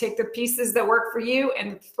advice. You take the pieces that work for you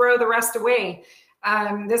and throw the rest away.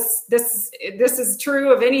 This is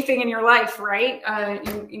true of anything in your life, right?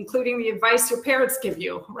 Including the advice your parents give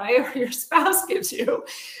you, right? Or your spouse gives you.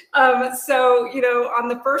 So, on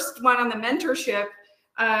the first one, on the mentorship,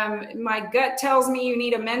 my gut tells me you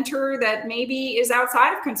need a mentor that maybe is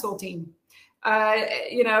outside of consulting.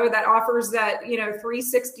 That offers that,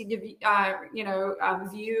 360,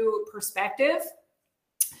 view perspective.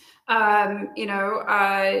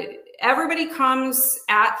 Everybody comes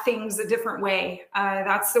at things a different way.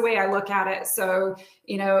 That's the way I look at it. So,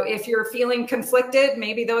 if you're feeling conflicted,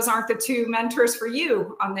 maybe those aren't the two mentors for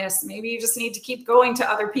you on this. Maybe you just need to keep going to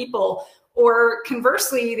other people. Or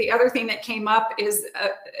conversely, the other thing that came up is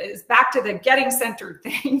back to the getting centered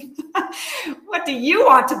thing. What do you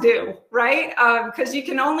want to do, right? Because you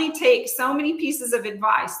can only take so many pieces of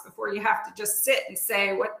advice before you have to just sit and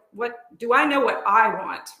say, what do I know what I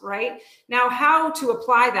want, right? Now, how to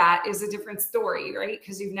apply that is a different story, right?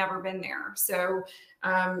 Because you've never been there. So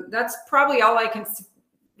that's probably all I can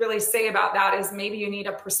really say about that, is maybe you need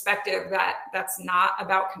a perspective that's not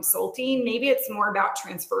about consulting. Maybe it's more about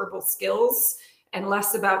transferable skills and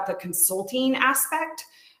less about the consulting aspect.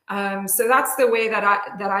 So that's the way that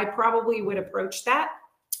I probably would approach that.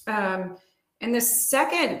 And the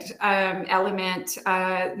second element,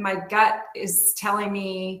 my gut is telling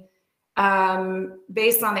me,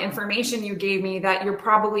 based on the information you gave me, that you're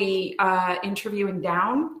probably interviewing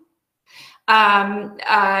down. What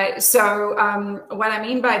I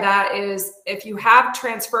mean by that is, if you have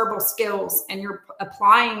transferable skills and you're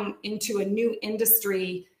applying into a new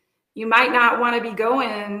industry, You might not want to be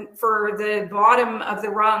going for the bottom of the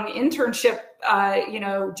rung internship,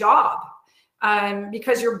 job,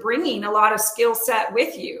 because you're bringing a lot of skill set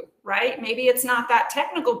with you, right? Maybe it's not that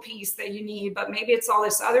technical piece that you need, but maybe it's all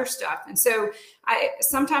this other stuff. And so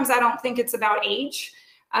sometimes I don't think it's about age.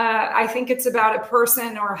 I think it's about a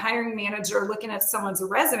person or a hiring manager looking at someone's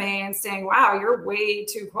resume and saying, wow, you're way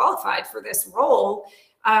too qualified for this role.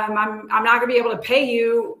 I'm not going to be able to pay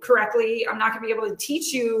you correctly. I'm not going to be able to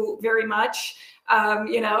teach you very much,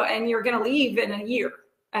 and you're going to leave in a year.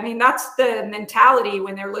 I mean, that's the mentality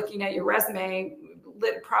when they're looking at your resume.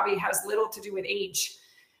 It probably has little to do with age.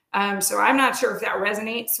 So I'm not sure if that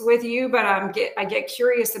resonates with you, but I get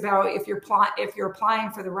curious about if you're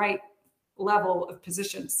applying for the right level of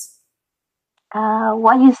positions.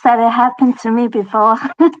 What you said, it happened to me before.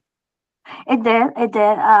 It did.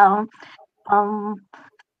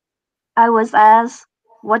 I was asked,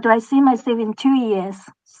 what do I see myself in 2 years?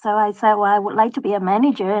 So I said, well, I would like to be a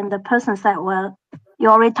manager. And the person said, well, you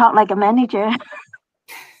already talk like a manager.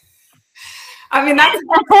 I mean, that's so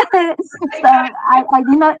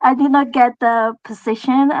I did not get the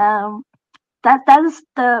position. But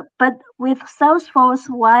with Salesforce,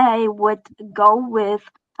 why I would go with,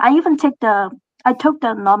 I took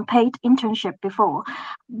the non-paid internship before,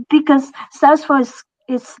 because Salesforce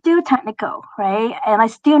is still technical, right? And I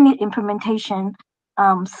still need implementation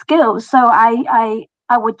skills. So I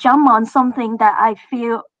would jump on something that I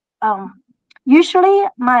feel, usually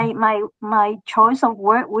my choice of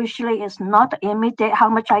work usually is not immediate how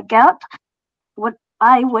much I get. What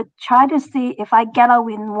I would try to see, if I get out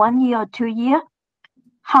in 1 year or 2 years,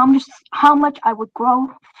 how much I would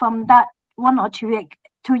grow from that 1 or 2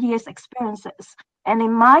 years experiences. And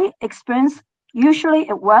in my experience, usually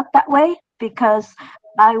it worked that way, because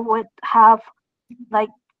I would have like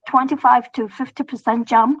 25 to 50%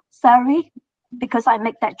 jump salary, because I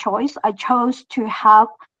make that choice. I chose to have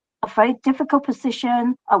a very difficult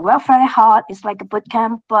position. I work very hard. It's like a boot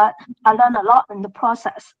camp, but I learn a lot in the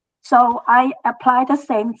process. So I apply the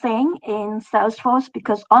same thing in Salesforce,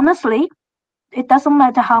 because honestly, it doesn't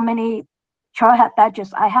matter how many Trailhead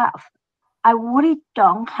badges I have. I really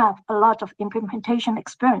don't have a lot of implementation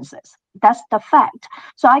experiences. That's the fact.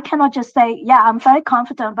 So I cannot just say, yeah, I'm very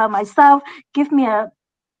confident about myself. Give me a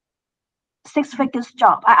 6 figures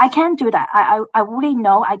job. I can't do that. I really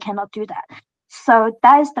know I cannot do that. So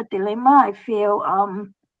that is the dilemma. I feel,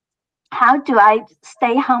 how do I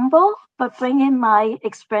stay humble but bring in my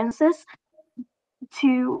experiences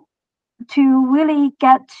to really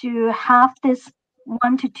get to have this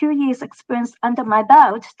 1 to 2 years experience under my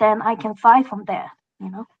belt? Then I can fly from there,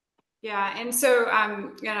 Yeah, and so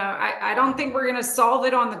I don't think we're going to solve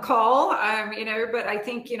it on the call, but I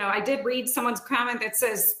think I did read someone's comment that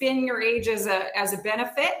says spin your age as a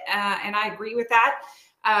benefit, and I agree with that.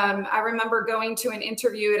 I remember going to an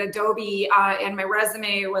interview at Adobe, and my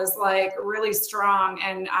resume was like really strong,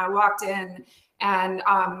 and I walked in. And,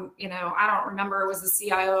 I don't remember, it was the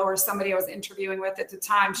CIO or somebody I was interviewing with at the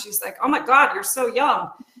time. She's like, oh my God, you're so young.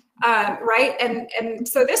 Right. And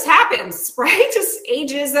so this happens, right? Just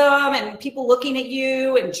ageism and people looking at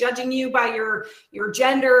you and judging you by your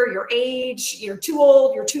gender, your age, you're too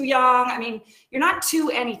old, you're too young. I mean, you're not too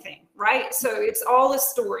anything, right? So it's all a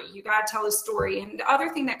story. You got to tell a story. And the other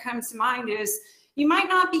thing that comes to mind is, you might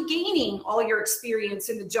not be gaining all your experience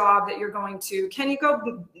in the job that you're going to. Can you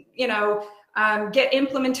go, get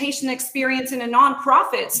implementation experience in a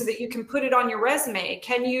nonprofit so that you can put it on your resume?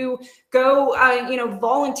 Can you go,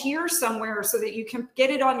 volunteer somewhere so that you can get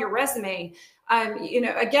it on your resume?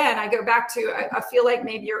 Again, I go back to, I feel like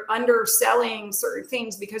maybe you're underselling certain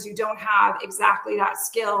things because you don't have exactly that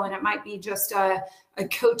skill. And it might be just a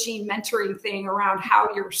coaching, mentoring thing around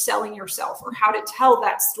how you're selling yourself or how to tell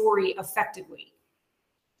that story effectively.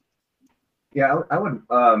 Yeah, I would.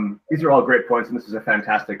 These are all great points, and this is a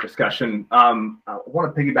fantastic discussion. I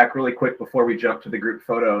want to piggyback really quick before we jump to the group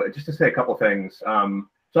photo, just to say a couple things.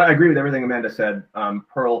 So I agree with everything Amanda said.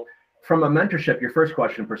 Pearl, from a mentorship, your first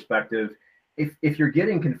question perspective, if you're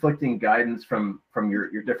getting conflicting guidance from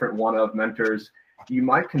your different one-of mentors, you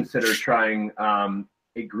might consider trying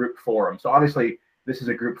a group forum. So obviously, this is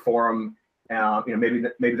a group forum. Maybe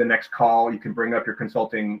the next call you can bring up your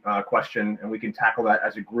consulting question, and we can tackle that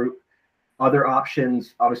as a group. Other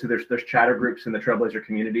options, obviously, there's chatter groups in the Trailblazer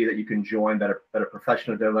community that you can join that are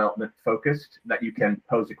professional development focused, that you can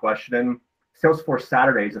pose a question in. Salesforce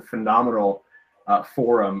Saturday is a phenomenal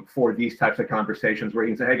forum for these types of conversations where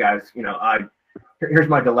you can say, hey guys, here's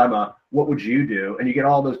my dilemma. What would you do? And you get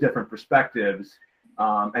all those different perspectives,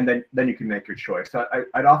 and then you can make your choice. So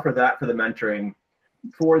I'd offer that for the mentoring.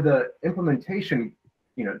 For the implementation,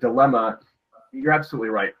 dilemma, you're absolutely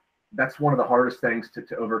right. that's one of the hardest things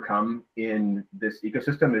to overcome in this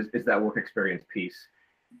ecosystem is that work experience piece.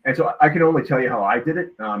 And so I can only tell you how I did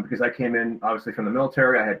it, because I came in obviously from the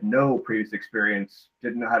military. I had no previous experience,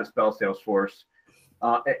 didn't know how to spell Salesforce.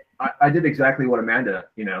 I did exactly what Amanda,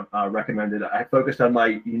 recommended. I focused on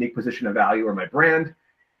my unique position of value or my brand.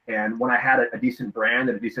 And when I had a decent brand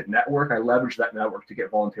and a decent network, I leveraged that network to get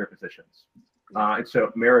volunteer positions. And so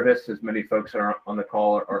Miravis, as many folks are on the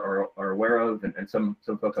call are aware of, and some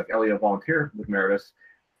folks like Elio volunteer with Miravis.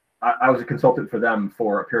 I was a consultant for them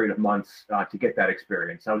for a period of months to get that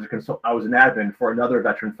experience. I was an admin for another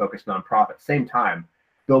veteran-focused nonprofit, same time,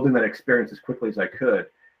 building that experience as quickly as I could.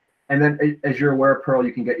 And then, as you're aware, Pearl,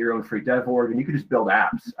 you can get your own free dev org, and you can just build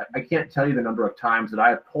apps. I can't tell you the number of times that I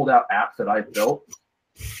have pulled out apps that I've built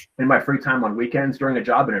in my free time on weekends during a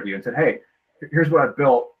job interview and said, "Hey, here's what I've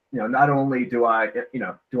built. Not only do I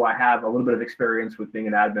have a little bit of experience with being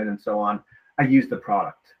an admin and so on, I use the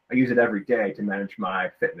product. I use it every day to manage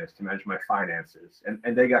my fitness, to manage my finances,"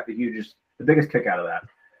 and they got the biggest kick out of that.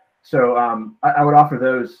 So I would offer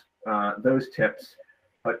those tips,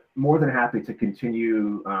 but more than happy to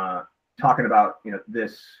continue talking about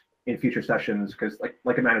this in future sessions, because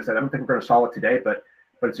like Amanda said, I don't think we're going to solve it today, but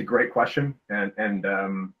it's a great question, and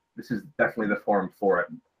this is definitely the forum for it.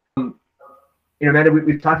 Amanda,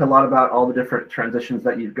 we've talked a lot about all the different transitions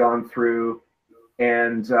that you've gone through.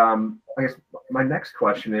 And I guess my next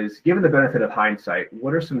question is, given the benefit of hindsight,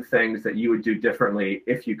 what are some things that you would do differently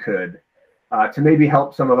if you could to maybe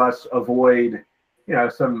help some of us avoid,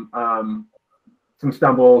 some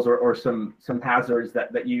stumbles or some hazards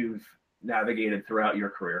that you've navigated throughout your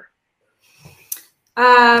career?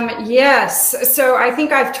 Yes. So I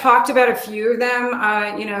think I've talked about a few of them.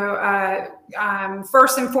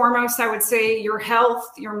 First and foremost, I would say your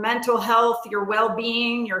health, your mental health, your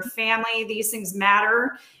well-being, your family, these things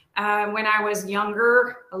matter. When I was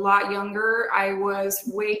younger, a lot younger, I was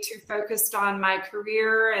way too focused on my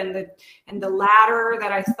career and the ladder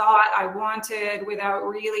that I thought I wanted without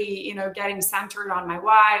really, getting centered on my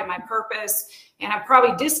why and my purpose. And I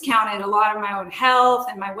probably discounted a lot of my own health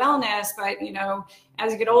and my wellness, but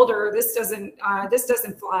as you get older, this doesn't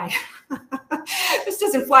fly. This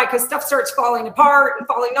doesn't fly because stuff starts falling apart and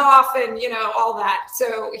falling off, and all that.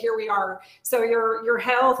 So here we are. So your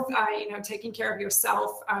health, taking care of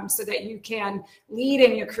yourself, so that you can lead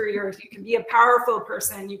in your career. You can be a powerful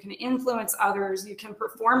person. You can influence others. You can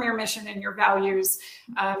perform your mission and your values.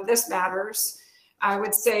 This matters. I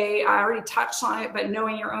would say I already touched on it, but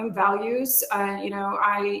knowing your own values,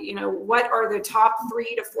 what are the top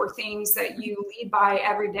 3 to 4 things that you lead by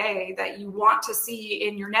every day that you want to see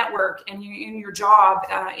in your network and in your job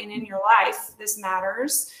and in your life? This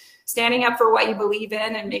matters. Standing up for what you believe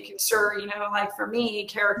in and making sure, like for me,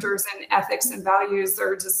 characters and ethics and values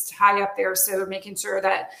are just high up there. So making sure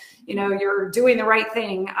that, you're doing the right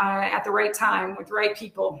thing at the right time with the right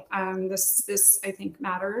people. This I think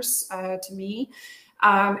matters to me.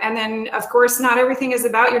 And then, of course, not everything is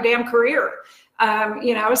about your damn career.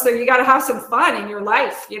 So you got to have some fun in your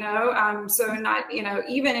life, so not,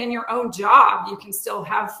 even in your own job, you can still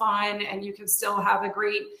have fun and you can still have a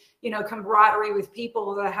great, camaraderie with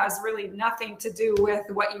people that has really nothing to do with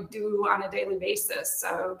what you do on a daily basis.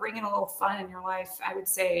 So bringing a little fun in your life, I would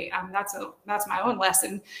say that's my own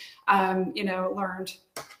lesson, learned.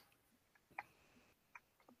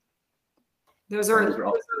 Those are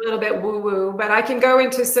a little bit woo-woo, but I can go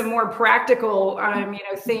into some more practical,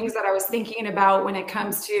 things that I was thinking about when it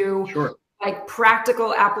comes to Sure. like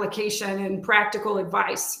practical application and practical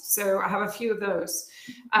advice. So I have a few of those.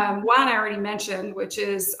 One I already mentioned, which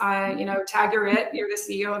is, tag your it. You're the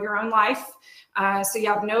CEO of your own life. So you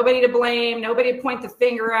have nobody to blame, nobody to point the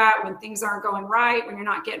finger at when things aren't going right, when you're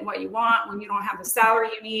not getting what you want, when you don't have the salary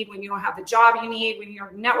you need, when you don't have the job you need, when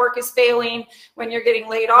your network is failing, when you're getting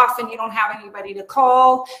laid off and you don't have anybody to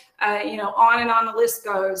call, on and on the list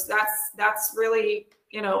goes. That's really,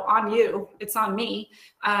 on you. It's on me,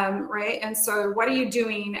 right? And so what are you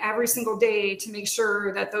doing every single day to make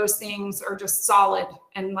sure that those things are just solid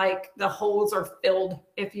and like the holes are filled,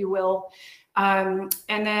 if you will? And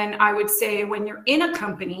then I would say when you're in a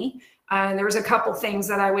company, there's a couple things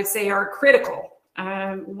that I would say are critical.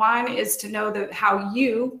 One is to know how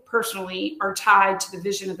you personally are tied to the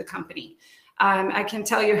vision of the company. I can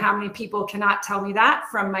tell you how many people cannot tell me that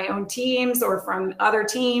from my own teams or from other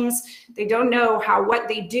teams. They don't know how what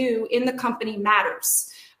they do in the company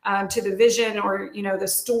matters to the vision or, the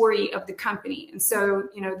story of the company. And so,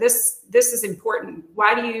 this is important.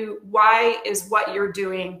 Why is what you're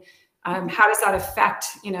doing, how does that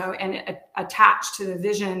affect, and attach to the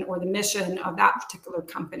vision or the mission of that particular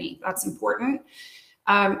company? That's important.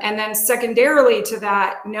 And then secondarily to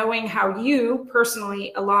that, knowing how you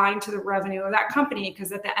personally align to the revenue of that company,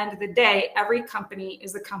 because at the end of the day, every company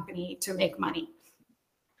is a company to make money.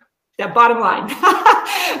 The bottom line,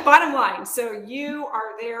 bottom line. So you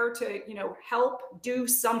are there to, you know, help do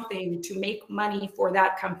something to make money for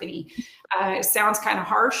that company. It sounds kind of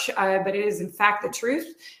harsh, but it is in fact the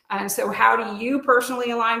truth. And so how do you personally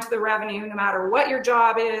align to the revenue, no matter what your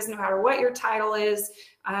job is, no matter what your title is?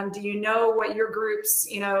 Do you know what your group's,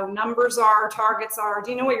 you know, numbers are, targets are? Do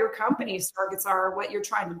you know what your company's targets are, what you're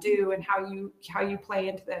trying to do, and how you play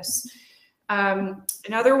into this?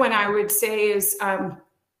 Another one I would say is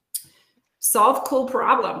solve cool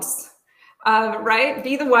problems, right?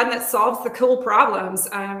 Be the one that solves the cool problems.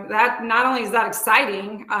 That not only is that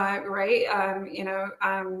exciting, right? You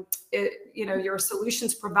know, you're a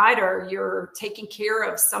solutions provider. You're taking care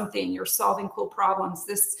of something. You're solving cool problems.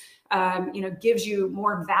 This, you know, gives you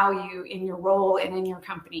more value in your role and in your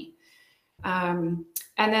company.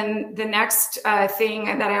 And then the next thing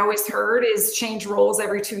that I always heard is change roles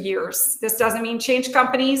every 2 years. This doesn't mean change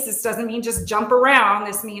companies. This doesn't mean just jump around.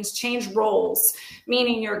 This means change roles,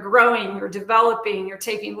 meaning you're growing, you're developing, you're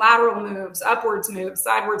taking lateral moves, upwards moves,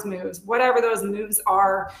 sidewards moves, whatever those moves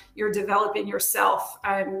are, you're developing yourself.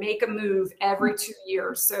 Make a move every 2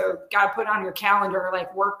 years. So got to put on your calendar,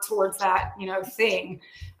 like work towards that, you know, thing.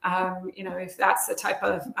 You know, if that's the type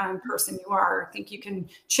of person you are, I think you can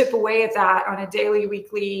chip away at that on a daily,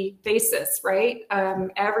 weekly basis, right?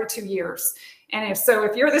 Every 2 years. And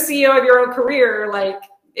if you're the CEO of your own career, like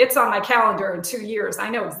it's on my calendar in 2 years, I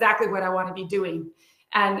know exactly what I want to be doing.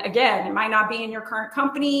 And again, it might not be in your current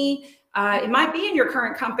company. It might be in your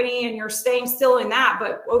current company and you're staying still in that,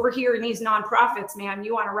 but over here in these nonprofits, man,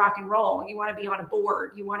 you want to rock and roll. You want to be on a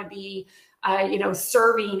board. You want to be, you know,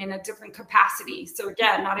 serving in a different capacity. So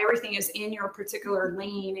again, not everything is in your particular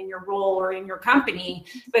lane, in your role or in your company,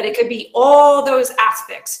 but it could be all those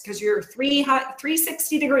aspects because you're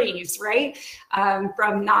 360 degrees, right?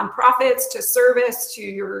 From nonprofits to service to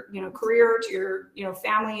your, you know, career to your, you know,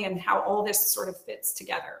 family and how all this sort of fits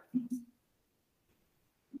together.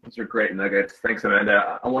 Those are great nuggets. Thanks,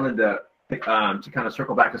 Amanda. I wanted to kind of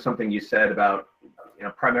circle back to something you said about, you know,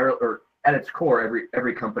 primarily or at its core,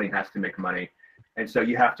 every company has to make money, and so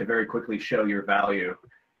you have to very quickly show your value.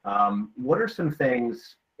 What are some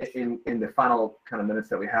things in the final kind of minutes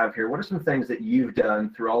that we have here? What are some things that you've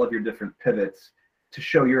done through all of your different pivots to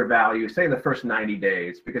show your value, say in the first 90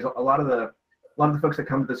 days? Because a lot of the folks that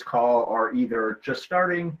come to this call are either just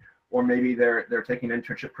starting, or maybe they're taking an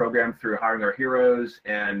internship program through Hiring Our Heroes,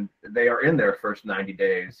 and they are in their first 90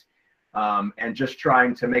 days, and just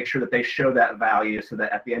trying to make sure that they show that value so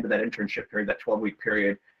that at the end of that internship period, that 12-week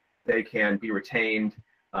period, they can be retained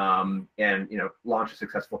and, you know, launch a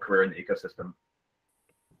successful career in the ecosystem.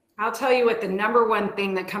 I'll tell you what the number one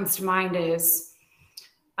thing that comes to mind is,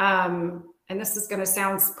 and this is going to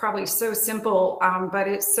sound probably so simple, but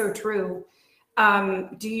it's so true.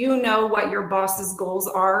 Do you know what your boss's goals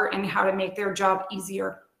are and how to make their job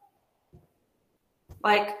easier?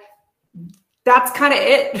 Like, that's kind of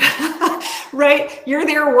it, right? You're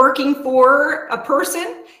there working for a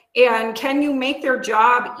person, and can you make their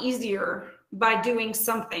job easier by doing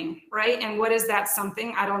something, right? And what is that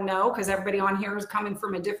something? I don't know, because everybody on here is coming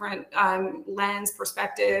from a different lens,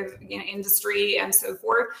 perspective, you know, industry, and so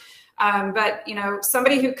forth. But, you know,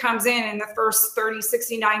 somebody who comes in the first 30,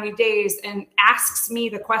 60, 90 days and asks me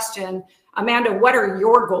the question, Amanda, what are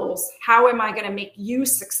your goals? How am I going to make you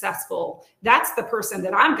successful? That's the person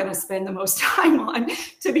that I'm going to spend the most time on,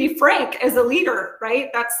 to be frank, as a leader, right?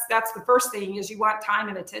 That's the first thing, is you want time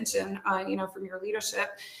and attention, you know, from your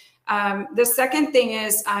leadership. The second thing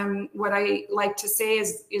is, what I like to say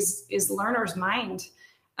is learner's mind.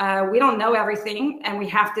 We don't know everything, and we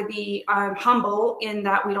have to be humble in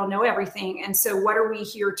that we don't know everything. And so what are we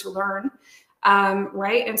here to learn?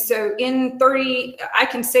 Right. And so in 30, I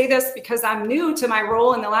can say this because I'm new to my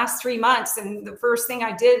role in the last 3 months. And the first thing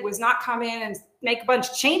I did was not come in and make a bunch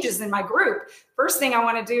of changes in my group. First thing I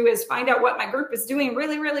want to do is find out what my group is doing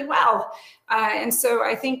really, really well. And so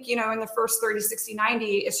I think, you know, in the first 30, 60, 90,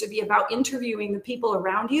 it should be about interviewing the people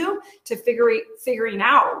around you to figuring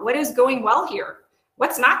out what is going well here.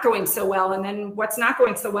 What's not going so well, and then what's not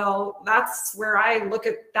going so well, that's where I look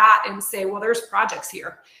at that and say, well, there's projects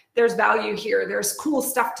here. There's value here. There's cool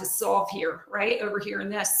stuff to solve here, right? Over here in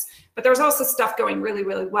this. But there's also stuff going really,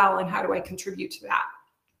 really well, and how do I contribute to that?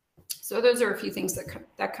 So those are a few things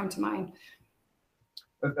that come to mind.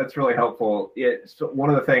 That's really helpful. So one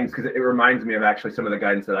of the things, because it reminds me of actually some of the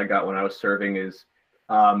guidance that I got when I was serving, is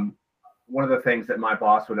one of the things that my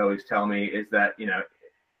boss would always tell me is that, you know,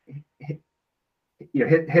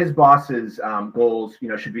 his boss's goals,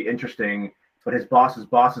 should be interesting, but his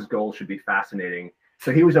boss's goals should be fascinating.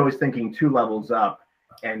 So he was always thinking 2 levels up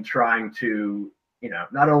and trying to,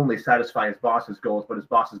 not only satisfy his boss's goals, but his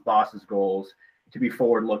boss's goals, to be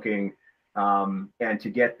forward looking, and to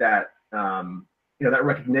get that, that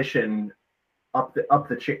recognition up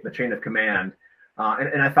the chain of command.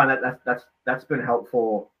 And I find that's been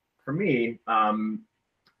helpful for me.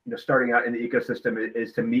 Starting out in the ecosystem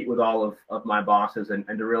is to meet with all of my bosses and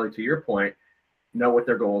to really, to your point, know what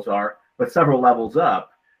their goals are, but several levels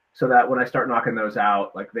up, so that when I start knocking those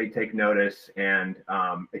out, like, they take notice, and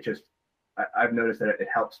I've noticed that it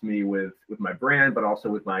helps me with my brand, but also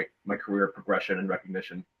with my career progression and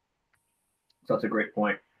recognition. So that's a great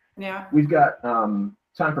point. Yeah. We've got time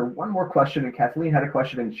for one more question, and Kathleen had a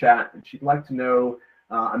question in chat, and she'd like to know,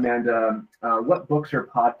 Amanda, what books or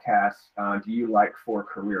podcasts do you like for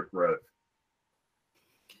career growth?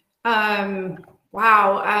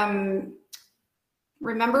 Wow.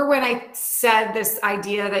 Remember when I said this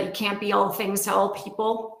idea that you can't be all things to all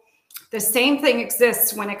people? The same thing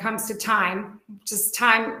exists when it comes to time. Just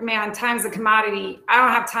time, man, time's a commodity. I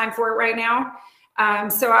don't have time for it right now.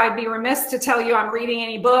 So I'd be remiss to tell you I'm reading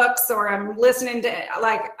any books or I'm listening to,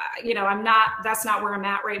 that's not where I'm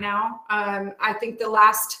at right now. I think the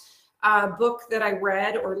last book that I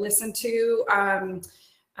read or listened to,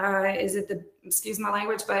 excuse my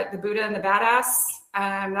language, but The Buddha and the Badass.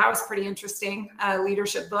 That was pretty interesting,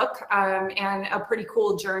 leadership book, and a pretty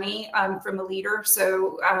cool journey from a leader.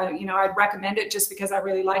 So, I'd recommend it just because I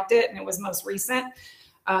really liked it and it was most recent.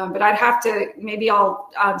 But I'd have to, maybe I'll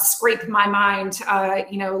scrape my mind,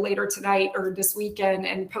 later tonight or this weekend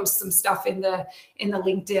and post some stuff in the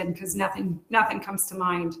LinkedIn, because nothing comes to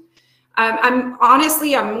mind. I'm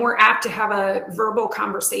more apt to have a verbal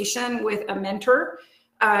conversation with a mentor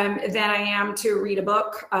than I am to read a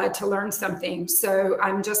book to learn something. So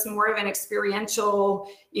I'm just more of an experiential,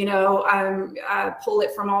 pull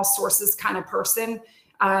it from all sources kind of person.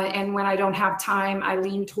 And when I don't have time, I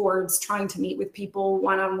lean towards trying to meet with people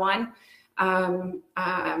one-on-one, or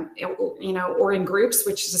in groups,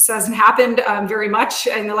 which just hasn't happened very much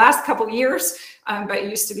in the last couple of years, but it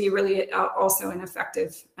used to be really also an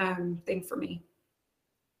effective thing for me.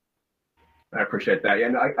 I appreciate that. Yeah,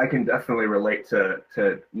 and I can definitely relate to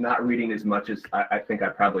not reading as much as I think I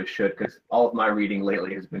probably should, because all of my reading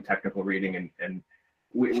lately has been technical reading, and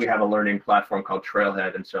we have a learning platform called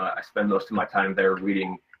Trailhead, and so I spend most of my time there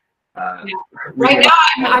reading. Right now,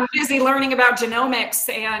 I'm busy learning about genomics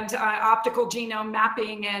and optical genome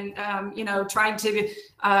mapping, and trying to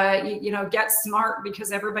get smart,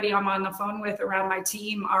 because everybody I'm on the phone with around my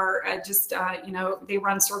team are they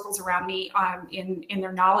run circles around me in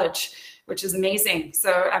their knowledge, which is amazing.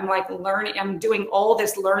 So I'm like learning. I'm doing all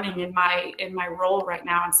this learning in my role right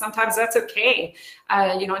now, and sometimes that's okay.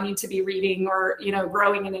 You don't need to be reading or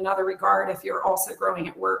growing in another regard if you're also growing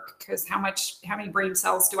at work, because how many brain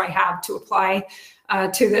cells do I have to apply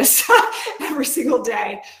to this every single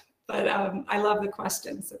day? But I love the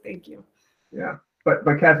question, so thank you. Yeah, but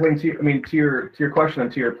Kathleen, to your question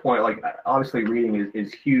and to your point, like, obviously reading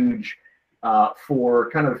is huge for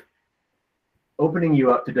kind of opening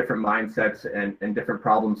you up to different mindsets and different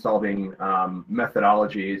problem solving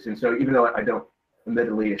methodologies. And so even though I don't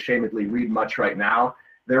ashamedly read much right now,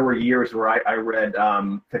 there were years where I read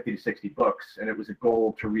 50 to 60 books, and it was a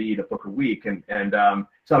goal to read a book a week. And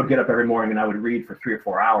so I would get up every morning and I would read for 3 or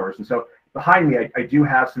 4 hours. And so behind me, I do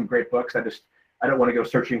have some great books. I don't want to go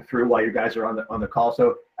searching through while you guys are on the call.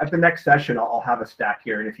 So at the next session, I'll have a stack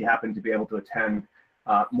here. And if you happen to be able to attend,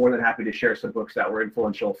 more than happy to share some books that were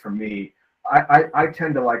influential for me. I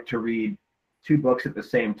tend to like to read 2 books at the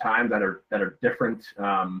same time that are different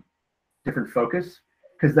focus,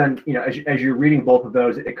 because then as you're reading both of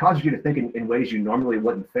those, it causes you to think in ways you normally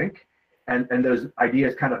wouldn't think, and those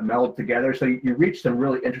ideas kind of meld together, so you reach some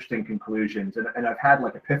really interesting conclusions. And I've had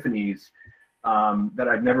like epiphanies that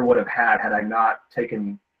I never would have had I not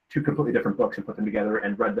taken 2 completely different books and put them together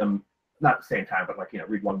and read them, not at the same time, but like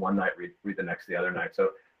read one night, read the next the other night. So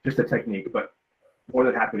just a technique, but more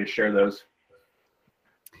than happy to share those.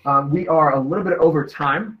 We are a little bit over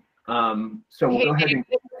time, so we'll go ahead and,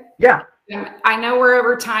 yeah. I know we're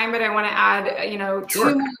over time, but I want to add,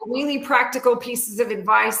 Sure. 2 really practical pieces of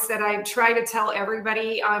advice that I try to tell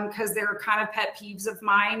everybody, because they're kind of pet peeves of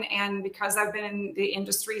mine, and because I've been in the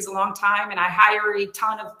industries a long time and I hire a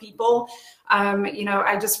ton of people,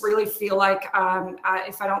 I just really feel like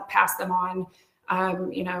if I don't pass them on,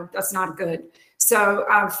 that's not good. So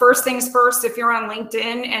first things first, if you're on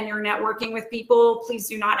LinkedIn and you're networking with people, please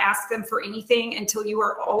do not ask them for anything until you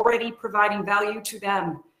are already providing value to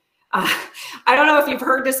them. I don't know if you've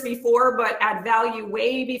heard this before, but add value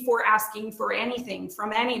way before asking for anything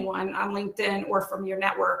from anyone on LinkedIn or from your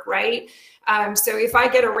network, right? So if I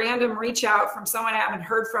get a random reach out from someone I haven't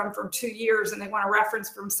heard from 2 years and they want a reference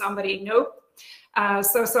from somebody, nope.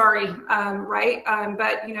 So sorry, right?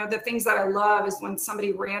 But you know, the things that I love is when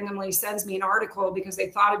somebody randomly sends me an article because they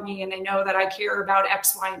thought of me and they know that I care about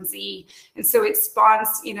X, Y, and Z. And so it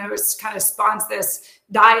spawns, you know, it's kind of spawns this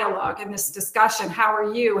dialogue and this discussion. How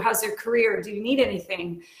are you? How's your career? Do you need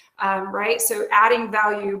anything? Right? So adding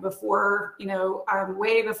value before, you know,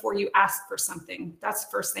 way before you ask for something. That's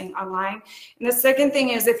the first thing online. And the second thing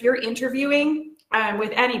is if you're interviewing,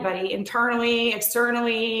 with anybody, internally,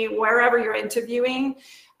 externally, wherever you're interviewing,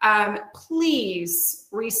 please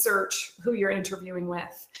research who you're interviewing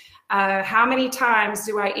with. How many times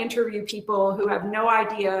do I interview people who have no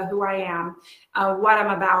idea who I am, what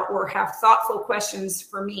I'm about, or have thoughtful questions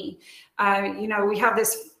for me? You know, we have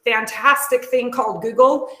this fantastic thing called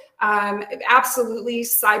Google. Absolutely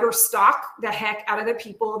cyber stalk the heck out of the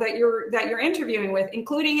people that you're interviewing with,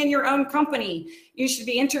 including in your own company. You should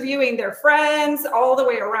be interviewing their friends all the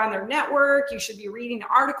way around their network. You should be reading the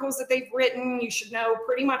articles that they've written. You should know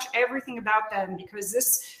pretty much everything about them, because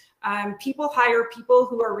this people hire people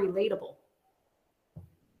who are relatable.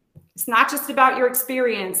 It's not just about your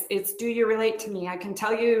experience. It's, do you relate to me? I can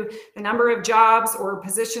tell you the number of jobs or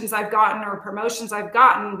positions I've gotten or promotions I've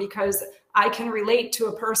gotten because I can relate to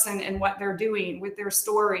a person and what they're doing with their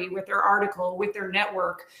story, with their article, with their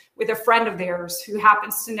network, with a friend of theirs who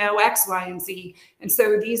happens to know X, Y, and Z. And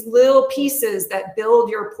so these little pieces that build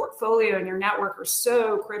your portfolio and your network are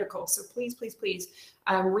so critical. So please, please, please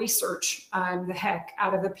research the heck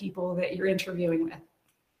out of the people that you're interviewing with.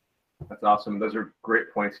 That's awesome. Those are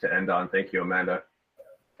great points to end on. Thank you, Amanda.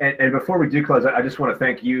 And before we do close, I just want to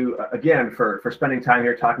thank you again for spending time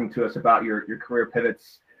here talking to us about your career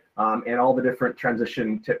pivots and all the different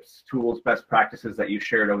transition tips, tools, best practices that you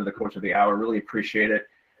shared over the course of the hour. Really appreciate it.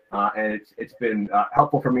 And it's been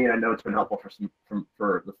helpful for me, and I know it's been helpful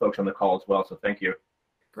for the folks on the call as well. So thank you.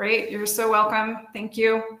 Great. You're so welcome. Thank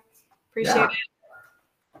you. Appreciate it.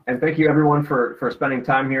 And thank you, everyone, for spending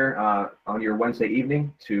time here on your Wednesday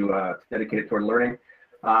evening to dedicate it toward learning.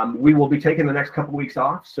 We will be taking the next couple weeks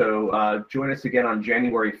off, so join us again on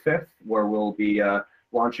January 5th, where we'll be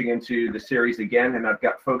launching into the series again. And I've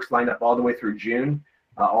got folks lined up all the way through June,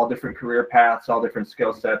 all different career paths, all different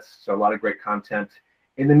skill sets, so a lot of great content.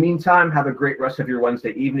 In the meantime, have a great rest of your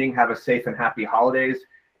Wednesday evening. Have a safe and happy holidays,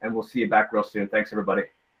 and we'll see you back real soon. Thanks, everybody.